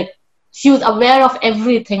like, she was aware of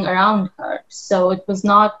everything around her. So it was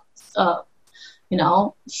not,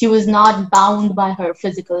 she was not bound by her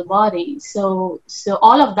physical body. So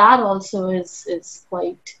all of that also is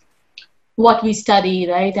quite what we study,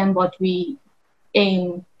 right? And what we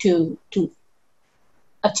aim to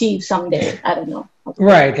achieve someday. I don't know.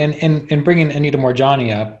 Right, and bringing Anita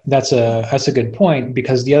Moorjani up, that's a good point,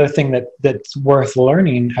 because the other thing that's worth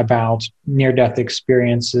learning about near-death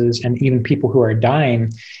experiences and even people who are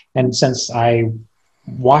dying, and since I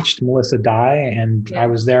watched Melissa die and I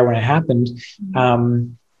was there when it happened,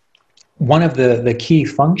 one of the key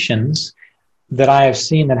functions that I have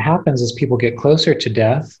seen that happens as people get closer to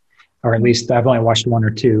death, or at least I've only watched one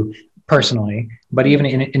or two personally, but even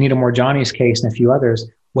in Anita Moorjani's case and a few others,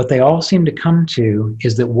 what they all seem to come to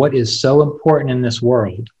is that what is so important in this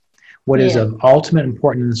world, what is of ultimate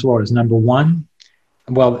importance in this world is number one,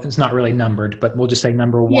 well, it's not really numbered, but we'll just say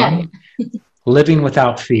number one, living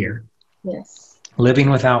without fear. Yes. Living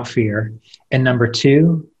without fear. And number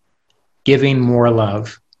two, giving more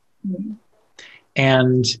love. Mm-hmm.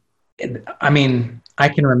 And I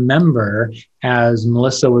can remember as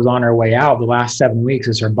Melissa was on her way out the last 7 weeks,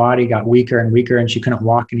 as her body got weaker and weaker and she couldn't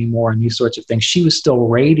walk anymore and these sorts of things, she was still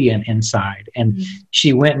radiant inside. And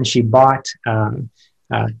she went and she bought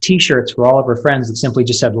T-shirts for all of her friends that simply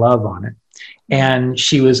just said love on it. And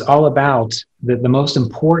she was all about the most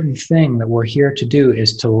important thing that we're here to do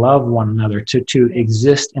is to love one another, to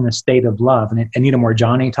exist in a state of love. And Anita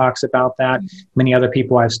Moorjani talks about that. Many other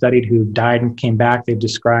people I've studied who died and came back, they've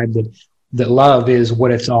described that love is what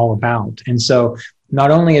it's all about. And so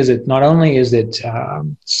not only is it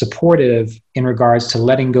supportive in regards to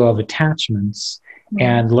letting go of attachments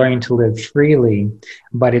and learning to live freely,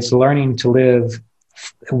 but it's learning to live,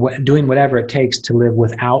 doing whatever it takes to live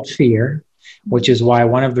without fear, which is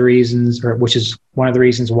one of the reasons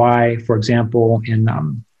why, for example, in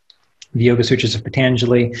the Yoga Sutras of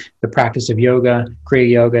Patanjali, the practice of yoga, Kriya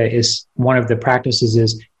Yoga, is one of the practices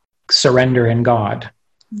is surrender in God.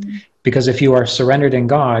 Because if you are surrendered in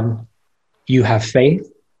God, you have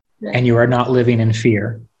faith, and you are not living in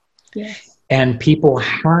fear. Yes. And people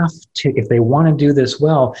have to, if they want to do this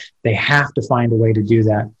well, they have to find a way to do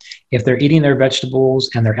that. If they're eating their vegetables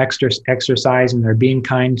and they're exercising, they're being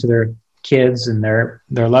kind to their kids and their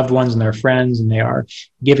loved ones and their friends, and they are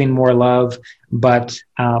giving more love, but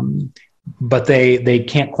they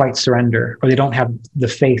can't quite surrender, or they don't have the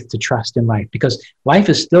faith to trust in life, because life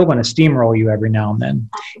is still going to steamroll you every now and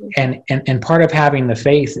then. And part of having the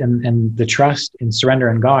faith and the trust and surrender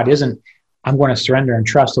in God isn't, I'm going to surrender and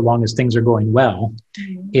trust so long as things are going well.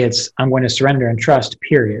 Mm-hmm. It's, I'm going to surrender and trust,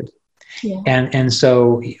 period. Yeah. And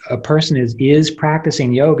so a person is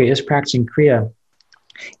practicing yoga, is practicing Kriya,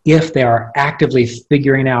 if they are actively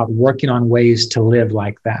figuring out, working on ways to live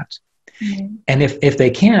like that. Mm-hmm. And if they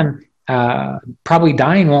can, probably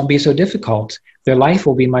dying won't be so difficult. Their life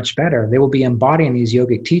will be much better. They will be embodying these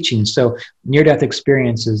yogic teachings. So near-death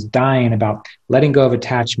experiences, dying, about letting go of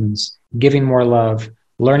attachments, giving more love,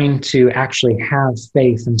 learning to actually have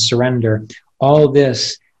faith and surrender. All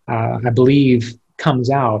this, I believe,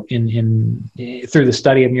 comes out in through the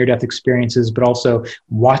study of near-death experiences, but also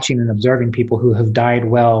watching and observing people who have died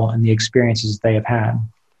well and the experiences they have had.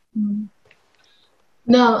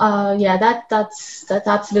 No, yeah, that's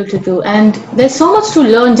absolutely true. And there's so much to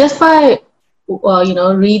learn just by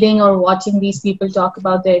reading or watching these people talk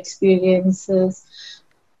about their experiences.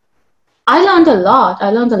 I learned a lot.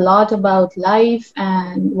 I learned a lot about life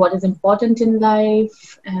and what is important in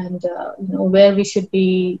life, and where we should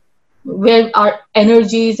be, where our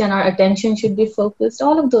energies and our attention should be focused.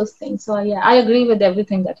 All of those things. So yeah, I agree with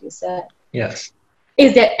everything that you said. Yes.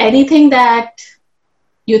 Is there anything that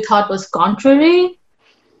you thought was contrary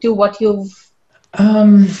to what your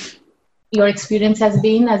experience has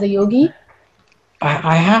been as a yogi?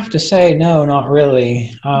 I have to say, no, not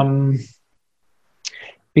really.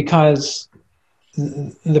 Because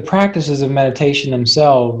the practices of meditation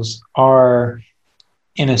themselves are,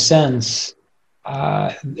 in a sense,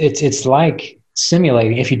 it's like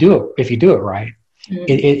simulating. If you do it right, mm-hmm.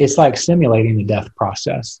 It's like simulating the death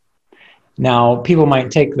process. Now, people might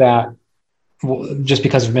take that just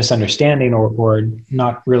because of misunderstanding or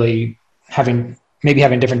not really having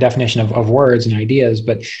different definition of words and ideas,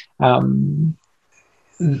 but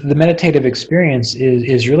the meditative experience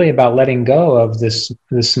is really about letting go of this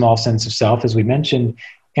small sense of self, as we mentioned,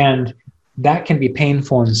 and that can be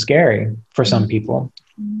painful and scary for some people.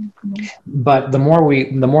 But the more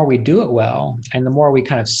we do it well, and the more we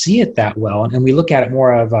kind of see it that well, and we look at it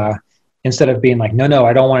more of instead of being like, no,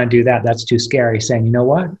 I don't want to do that, that's too scary, saying, you know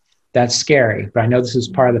what, that's scary, but I know this is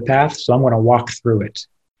part of the path, so I'm going to walk through it,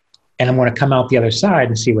 and I'm going to come out the other side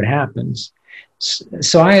and see what happens.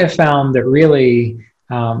 So I have found that really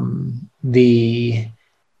the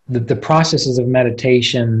processes of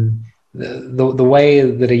meditation, the way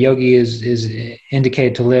that a yogi is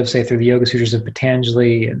indicated to live, say through the Yoga Sutras of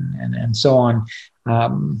Patanjali and so on.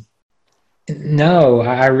 No,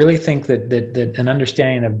 I really think that an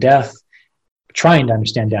understanding of death, trying to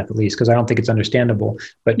understand death at least, because I don't think it's understandable,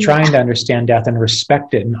 but trying to understand death and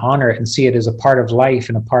respect it and honor it and see it as a part of life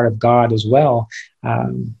and a part of God as well.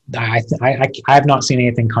 I have not seen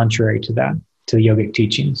anything contrary to that, to the yogic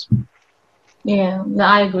teachings. Yeah,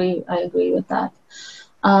 I agree with that.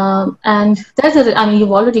 And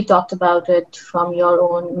you've already talked about it from your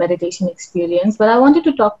own meditation experience, but I wanted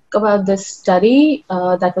to talk about this study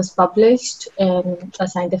that was published in a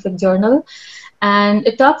scientific journal. And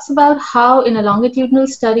it talks about how in a longitudinal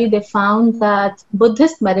study, they found that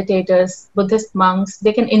Buddhist meditators, Buddhist monks,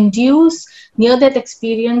 they can induce near-death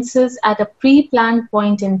experiences at a pre-planned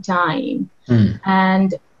point in time.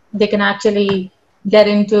 And they can actually get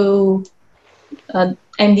into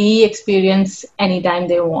NDE experience anytime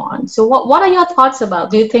they want. So what are your thoughts about?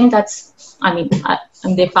 Do you think that's,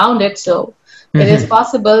 and they found it, so it is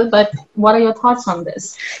possible, but what are your thoughts on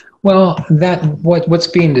this? Well, what's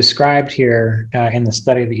being described here in the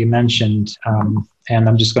study that you mentioned, and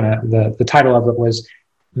I'm just going to, the title of it was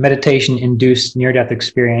Meditation-Induced Near-Death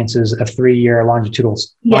Experiences, a 3-year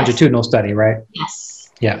longitudinal study, right?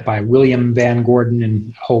 Yes. Yeah, by William Van Gordon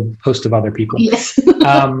and a whole host of other people. Yes.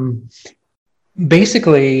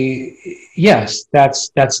 Basically, yes,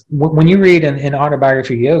 that's when you read an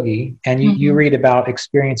autobiography of Yogi, and you read about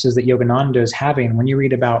experiences that Yogananda is having, when you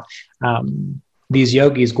read about these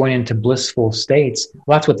yogis going into blissful states,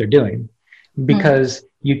 well, that's what they're doing, because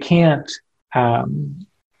you can't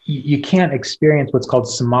experience what's called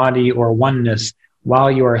samadhi or oneness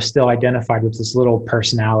while you are still identified with this little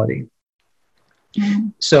personality.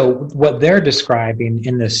 So what they're describing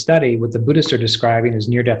in this study, what the Buddhists are describing as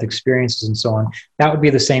near-death experiences and so on, that would be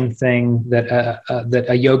the same thing that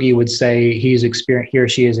a yogi would say he or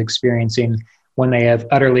she is experiencing when they have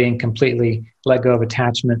utterly and completely let go of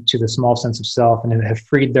attachment to the small sense of self and have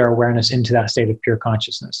freed their awareness into that state of pure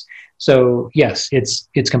consciousness. So yes,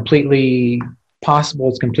 it's completely possible.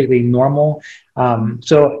 It's completely normal.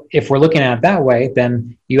 So if we're looking at it that way,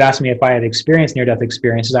 then you asked me if I had experienced near-death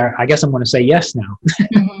experiences. I guess I'm going to say yes now,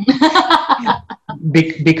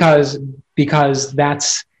 because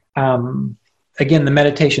that's again, the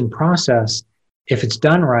meditation process. If it's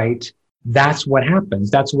done right, that's what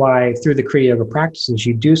happens. That's why through the Kriya Yoga practices,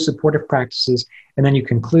 you do supportive practices, and then you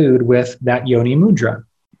conclude with that Yoni Mudra,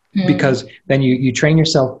 because then you train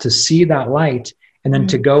yourself to see that light and then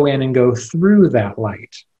to go in and go through that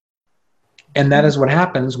light. And that is what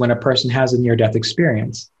happens when a person has a near-death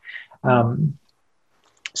experience.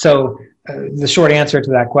 So the short answer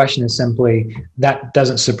to that question is simply, that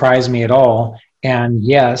doesn't surprise me at all. And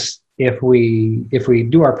yes, if we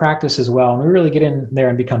do our practices well and we really get in there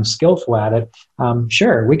and become skillful at it,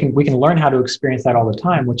 sure, we can learn how to experience that all the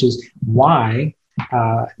time, which is why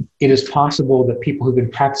it is possible that people who've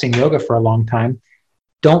been practicing yoga for a long time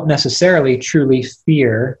don't necessarily truly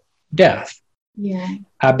fear death. Yeah.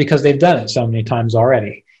 Because they've done it so many times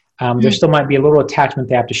already. There still might be a little attachment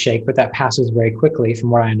they have to shake, but that passes very quickly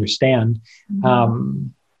from what I understand.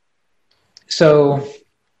 So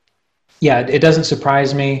yeah, it doesn't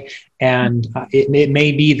surprise me. And it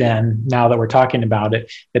may be then, now that we're talking about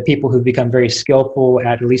it, that people who've become very skillful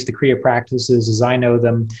at least the Kriya practices as I know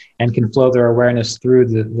them and can flow their awareness through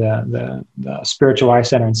the spiritual eye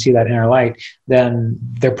center and see that inner light, then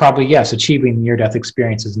they're probably, yes, achieving near-death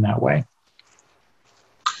experiences in that way.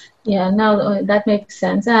 Yeah, now that makes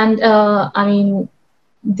sense. And I mean,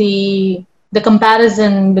 the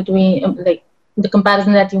comparison between, like, the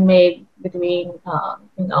comparison that you made between,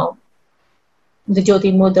 the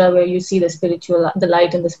Jyoti Mudra, where you see the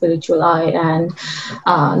light in the spiritual eye, and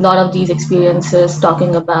a lot of these experiences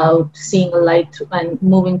talking about seeing a light and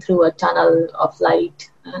moving through a tunnel of light.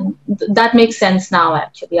 And that makes sense now,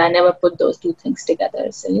 actually. I never put those two things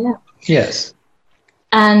together. So, yeah. Yes.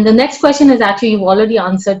 And the next question is actually, you've already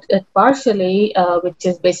answered it partially, which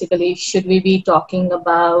is basically, should we be talking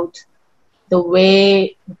about the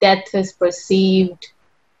way death is perceived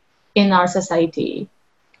in our society?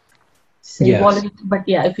 So yes. But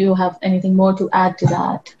yeah, if you have anything more to add to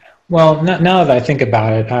that. Well, now that I think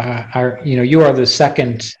about it, you are the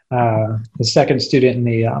second student in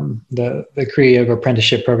the Kriya Yoga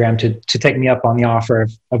apprenticeship program to take me up on the offer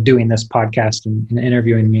of doing this podcast and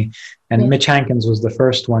interviewing me. And Mitch Hankins was the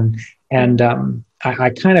first one, and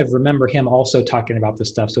I kind of remember him also talking about this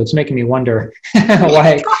stuff. So it's making me wonder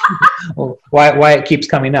why it keeps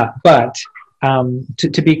coming up. But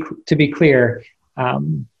to be clear,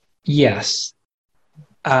 yes.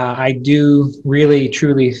 I do really,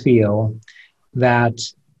 truly feel that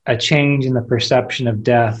a change in the perception of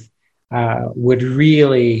death would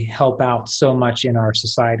really help out so much in our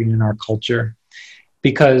society and in our culture.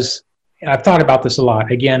 Because I've thought about this a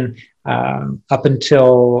lot. Again, up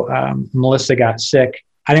until Melissa got sick,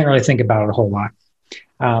 I didn't really think about it a whole lot.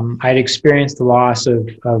 I'd experienced the loss of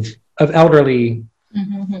elderly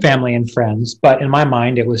family and friends, but in my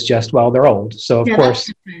mind it was just, well, they're old, so of course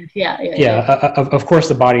of course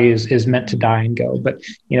the body is meant to die and go. But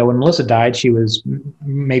when Melissa died, she was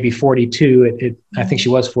maybe 42. I think she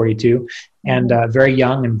was 42, and very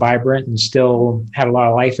young and vibrant and still had a lot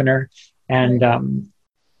of life in her. And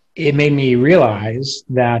it made me realize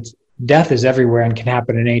that death is everywhere and can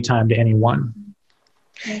happen at any time to anyone.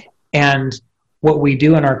 And what we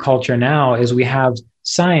do in our culture now is we have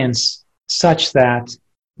science such that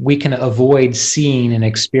we can avoid seeing and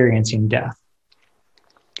experiencing death.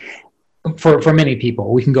 For many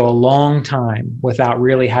people, we can go a long time without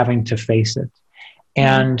really having to face it.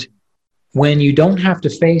 And when you don't have to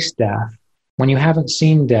face death, when you haven't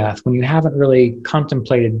seen death, when you haven't really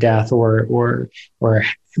contemplated death or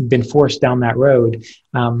been forced down that road,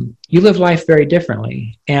 you live life very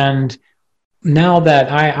differently. And now that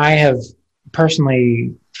I have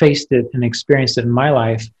personally faced it and experienced it in my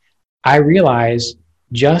life, I realize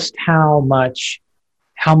just how much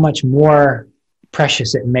more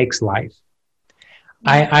precious it makes life.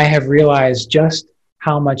 I have realized just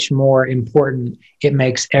how much more important it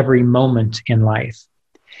makes every moment in life.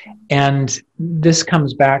 And this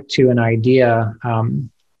comes back to an idea.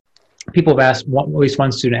 People have asked, at least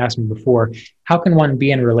one student asked me before, how can one be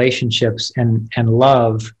in relationships and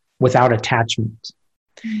love without attachment?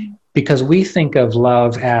 because we think of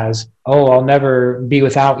love as, oh, I'll never be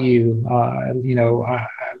without you.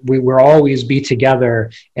 We'll always be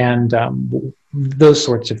together, and those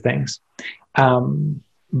sorts of things.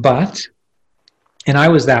 But I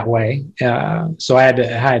was that way, so I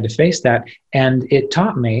had to face that, and it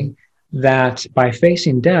taught me that by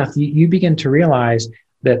facing death, you begin to realize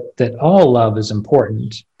that all love is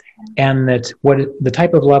important, and that the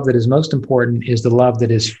type of love that is most important is the love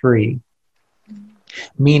that is free.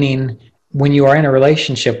 Meaning, when you are in a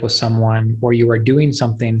relationship with someone, or you are doing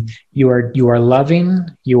something, you are loving,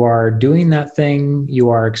 you are doing that thing, you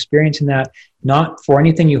are experiencing that, not for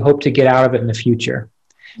anything you hope to get out of it in the future,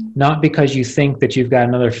 not because you think that you've got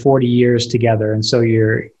another 40 years together, and so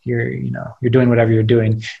you're doing whatever you're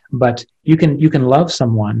doing, but you can love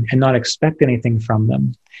someone and not expect anything from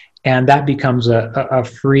them, and that becomes a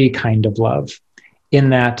free kind of love,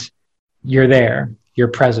 in that you're there, you're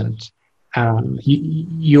present.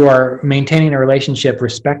 You are maintaining a relationship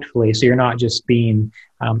respectfully, so you're not just being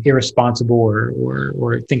irresponsible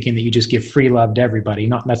or thinking that you just give free love to everybody.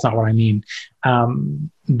 That's not what I mean.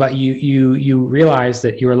 But you realize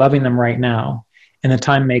that you are loving them right now, and the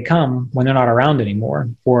time may come when they're not around anymore,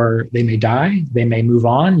 or they may die, they may move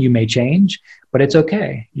on, you may change, but it's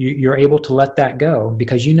okay. You're able to let that go,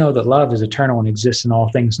 because you know that love is eternal and exists in all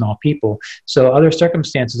things and all people. So other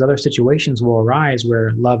circumstances, other situations will arise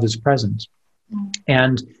where love is present.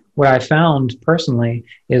 And what I found personally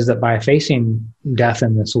is that by facing death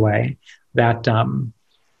in this way, that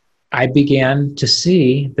I began to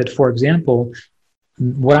see that, for example,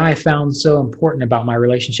 what I found so important about my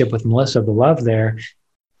relationship with Melissa, the love there,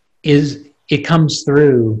 is it comes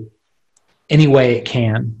through any way it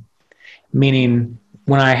can. Meaning,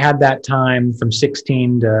 when I had that time from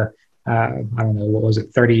 16 to, I don't know, what was it,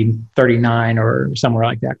 30, 39 or somewhere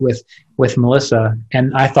like that with Melissa,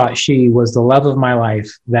 and I thought she was the love of my life,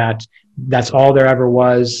 that's all there ever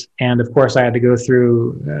was. And of course, I had to go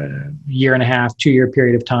through a year and a half, 2-year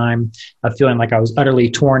period of time of feeling like I was utterly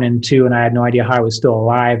torn in two, and I had no idea how I was still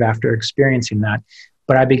alive after experiencing that.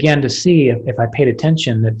 But I began to see, if I paid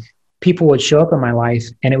attention, that people would show up in my life,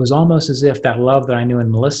 and it was almost as if that love that I knew in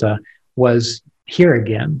Melissa was here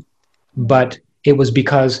again. But it was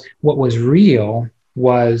because what was real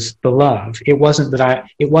was the love. It wasn't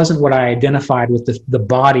what I identified with the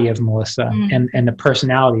body of Melissa and the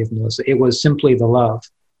personality of Melissa. It was simply the love.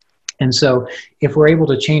 And so if we're able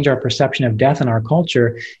to change our perception of death in our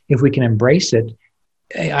culture, if we can embrace it,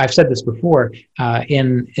 I've said this before,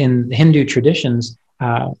 in Hindu traditions,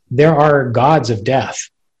 there are gods of death.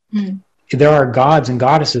 There are gods and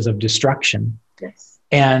goddesses of destruction. Yes.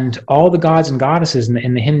 And all the gods and goddesses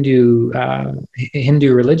in the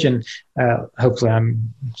Hindu religion, hopefully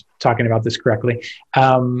I'm talking about this correctly,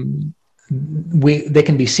 they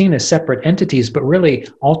can be seen as separate entities, but really,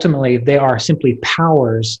 ultimately, they are simply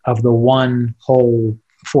powers of the one whole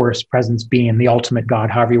force, presence, being, the ultimate God,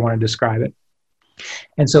 however you want to describe it.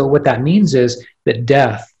 And so what that means is that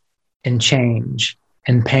death and change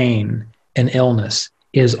and pain and illness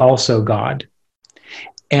is also God.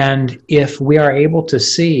 And if we are able to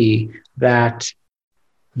see that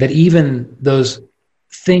even those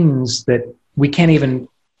things that we can't even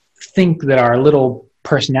think that our little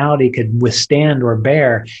personality could withstand or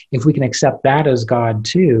bear, if we can accept that as God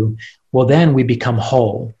too, well, then we become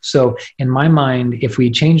whole. So in my mind, if we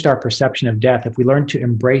changed our perception of death, if we learned to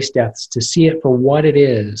embrace death, to see it for what it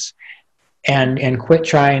is, and quit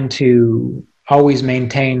trying to always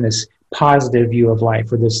maintain this positive view of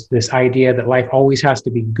life, or this idea that life always has to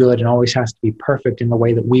be good and always has to be perfect in the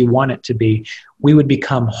way that we want it to be, we would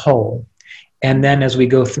become whole. And then as we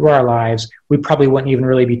go through our lives, we probably wouldn't even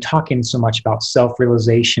really be talking so much about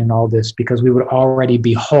self-realization and all this, because we would already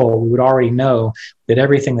be whole. We would already know that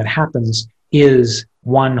everything that happens is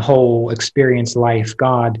one whole experience, life,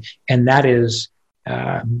 God, and that is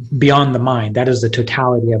beyond the mind. That is the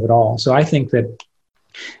totality of it all. So I think that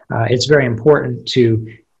it's very important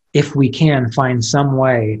to, if we can, find some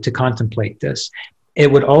way to contemplate this.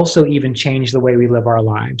 It would also even change the way we live our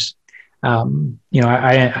lives.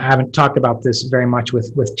 I haven't talked about this very much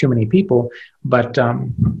with too many people, but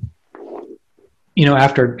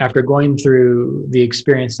after going through the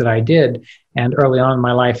experience that I did, and early on in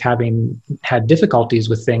my life having had difficulties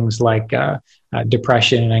with things like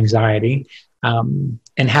depression and anxiety, and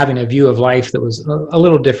having a view of life that was a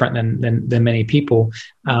little different than many people,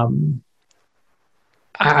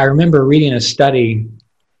 I remember reading a study.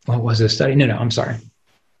 What was this study? No, I'm sorry.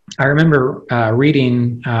 I remember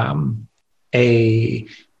reading about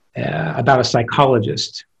a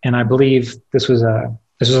psychologist, and I believe this was a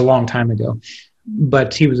long time ago,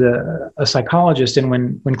 but he was a psychologist, and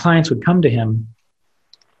when clients would come to him,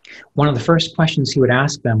 one of the first questions he would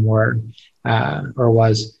ask them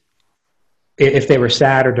was, if they were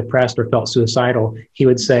sad or depressed or felt suicidal, he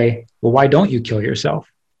would say, well, why don't you kill yourself?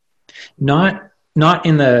 Not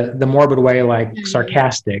in the morbid way, like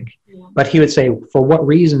sarcastic, but he would say, for what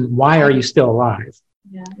reason? Why are you still alive?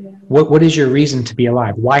 What is your reason to be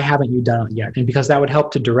alive? Why haven't you done it yet? And because that would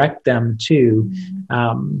help to direct them to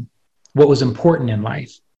what was important in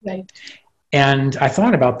life. Right. And I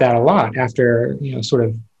thought about that a lot after, sort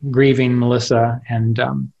of grieving Melissa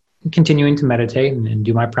and continuing to meditate and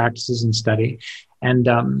do my practices and study. And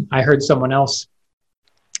I heard someone else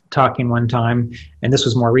talking one time, and this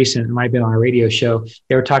was more recent, it might have been on a radio show.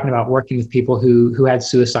 They were talking about working with people who had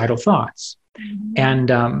suicidal thoughts.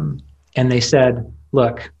 Mm-hmm. And they said,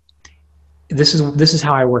 look, this is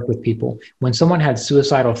how I work with people. When someone had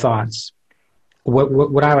suicidal thoughts,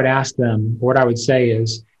 what I would ask them, what I would say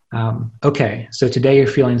is, okay, so today you're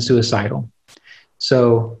feeling suicidal.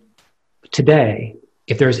 So today,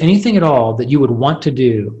 if there's anything at all that you would want to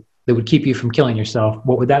do that would keep you from killing yourself,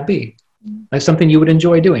 what would that be? Like something you would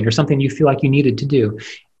enjoy doing or something you feel like you needed to do.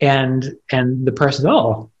 And the person,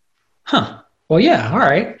 well, yeah, all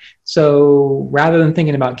right. So rather than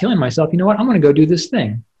thinking about killing myself, you know what, I'm going to go do this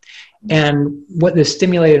thing. And what this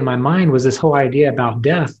stimulated in my mind was this whole idea about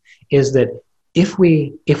death, is that if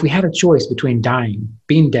we had a choice between dying,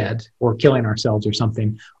 being dead, or killing ourselves or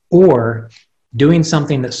something, or doing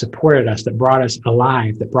something that supported us, that brought us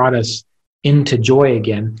alive, that brought us into joy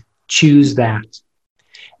again, choose that.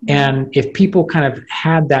 And if people kind of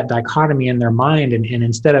had that dichotomy in their mind, and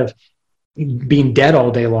instead of being dead all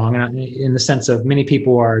day long, in the sense of many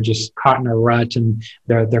people are just caught in a rut and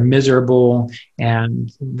they're miserable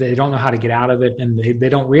and they don't know how to get out of it, and they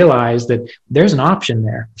don't realize that there's an option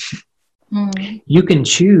there. You can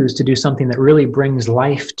choose to do something that really brings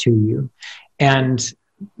life to you. And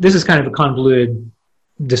this is kind of a convoluted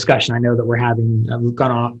discussion I know that we're having. We've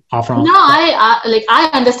gone off and on. No, I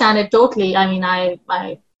understand it totally. I mean, I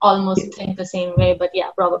almost think the same way, but yeah,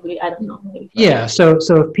 probably, I don't know. Maybe. Yeah. So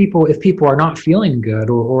if people are not feeling good,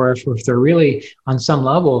 or if they're really on some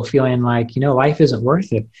level feeling like, life isn't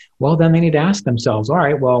worth it, well, then they need to ask themselves, all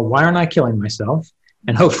right, well, why aren't I killing myself?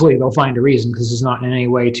 And hopefully they'll find a reason, because it's not in any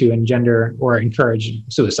way to engender or encourage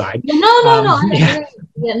suicide. No.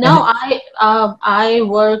 I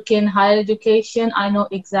work in higher education. I know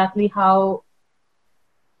exactly how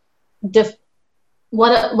it's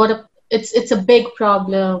a big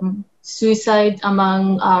problem. Suicide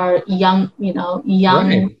among our young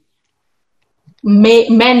Right.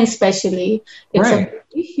 Men especially. It's a big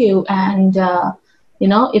issue, and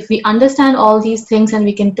if we understand all these things and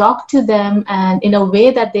we can talk to them and in a way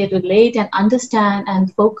that they relate and understand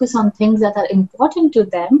and focus on things that are important to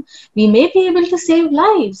them, we may be able to save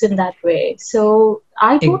lives in that way. So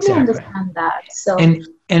I totally understand that. So and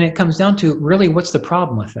it comes down to really, what's the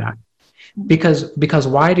problem with that? Because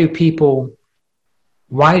why do people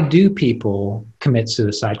commit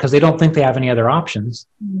suicide? Because they don't think they have any other options.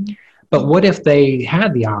 Mm-hmm. But what if they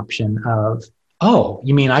had the option of, oh,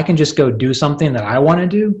 you mean I can just go do something that I want to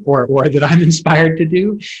do, or that I'm inspired to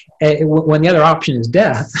do? When the other option is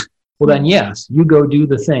death, well, then yes, you go do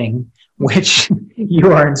the thing which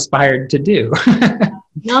you are inspired to do.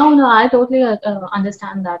 No, I totally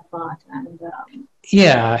understand that part. And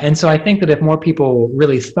yeah, and so I think that if more people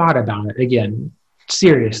really thought about it, again,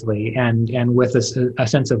 seriously, and with a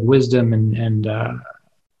sense of wisdom and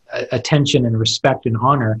attention and respect and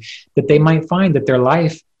honor, that they might find that their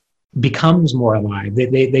life becomes more alive.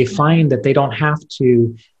 They find that they don't have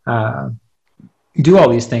to do all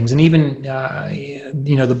these things. And even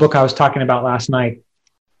the book I was talking about last night,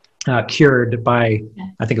 Cured, by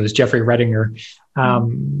I think it was Jeffrey Redinger.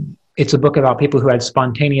 It's a book about people who had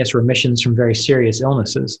spontaneous remissions from very serious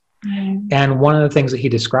illnesses. And one of the things that he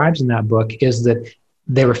describes in that book is that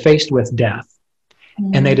they were faced with death.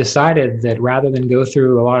 And they decided that rather than go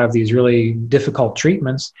through a lot of these really difficult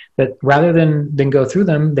treatments, that rather than go through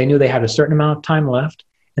them, they knew they had a certain amount of time left.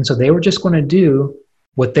 And so they were just going to do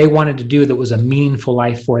what they wanted to do that was a meaningful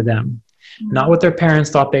life for them. Not what their parents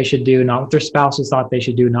thought they should do, not what their spouses thought they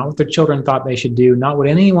should do, not what their children thought they should do, not what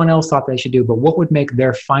anyone else thought they should do, but what would make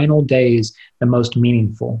their final days the most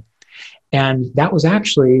meaningful. And that was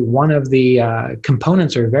actually one of the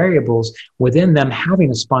components or variables within them having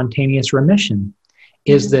a spontaneous remission.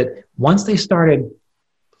 Is that once they started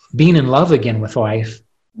being in love again with life,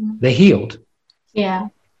 they healed. Yeah.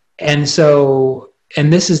 And so,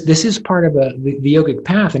 and this is part of the yogic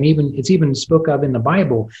path, and it's even spoke of in the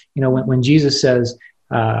Bible. When Jesus says,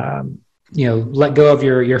 let go of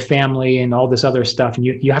your family and all this other stuff, and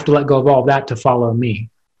you have to let go of all that to follow me.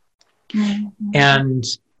 And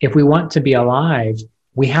if we want to be alive,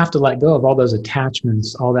 we have to let go of all those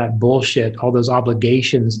attachments, all that bullshit, all those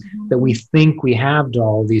obligations that we think we have to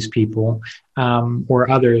all these people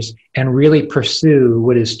or others, and really pursue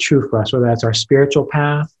what is true for us, whether that's our spiritual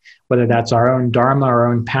path, whether that's our own dharma,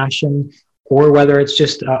 our own passion, or whether it's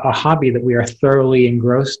just a hobby that we are thoroughly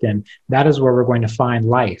engrossed in. That is where we're going to find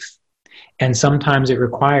life. And sometimes it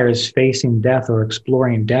requires facing death or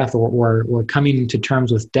exploring death or coming to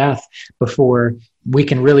terms with death before we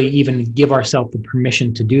can really even give ourselves the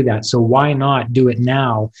permission to do that. So why not do it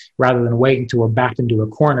now rather than wait until we're backed into a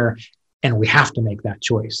corner and we have to make that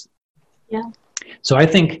choice? Yeah. So I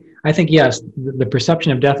think yes, the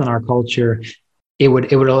perception of death in our culture, it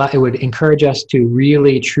would encourage us to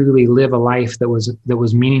really truly live a life that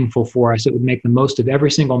was meaningful for us. It would make the most of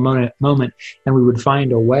every single moment, and we would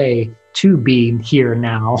find a way to be here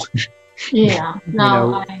now. Yeah,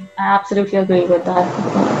 no, I absolutely agree with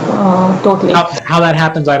that. Totally. How that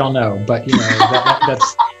happens, I don't know, but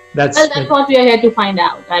that's what we are here to find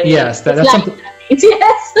out. I mean, yes, that's something.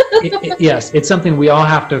 Yes. Yes, it's something we all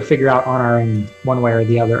have to figure out on our own, one way or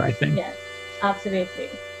the other, I think. Yes, absolutely.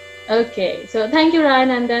 Okay, so thank you,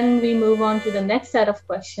 Ryan, and then we move on to the next set of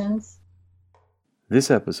questions.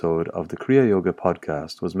 This episode of the Kriya Yoga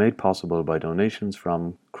podcast was made possible by donations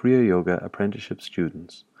from Kriya Yoga apprenticeship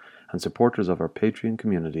students and supporters of our Patreon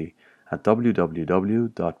community at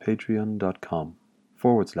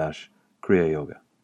www.patreon.com/Kriya Yoga.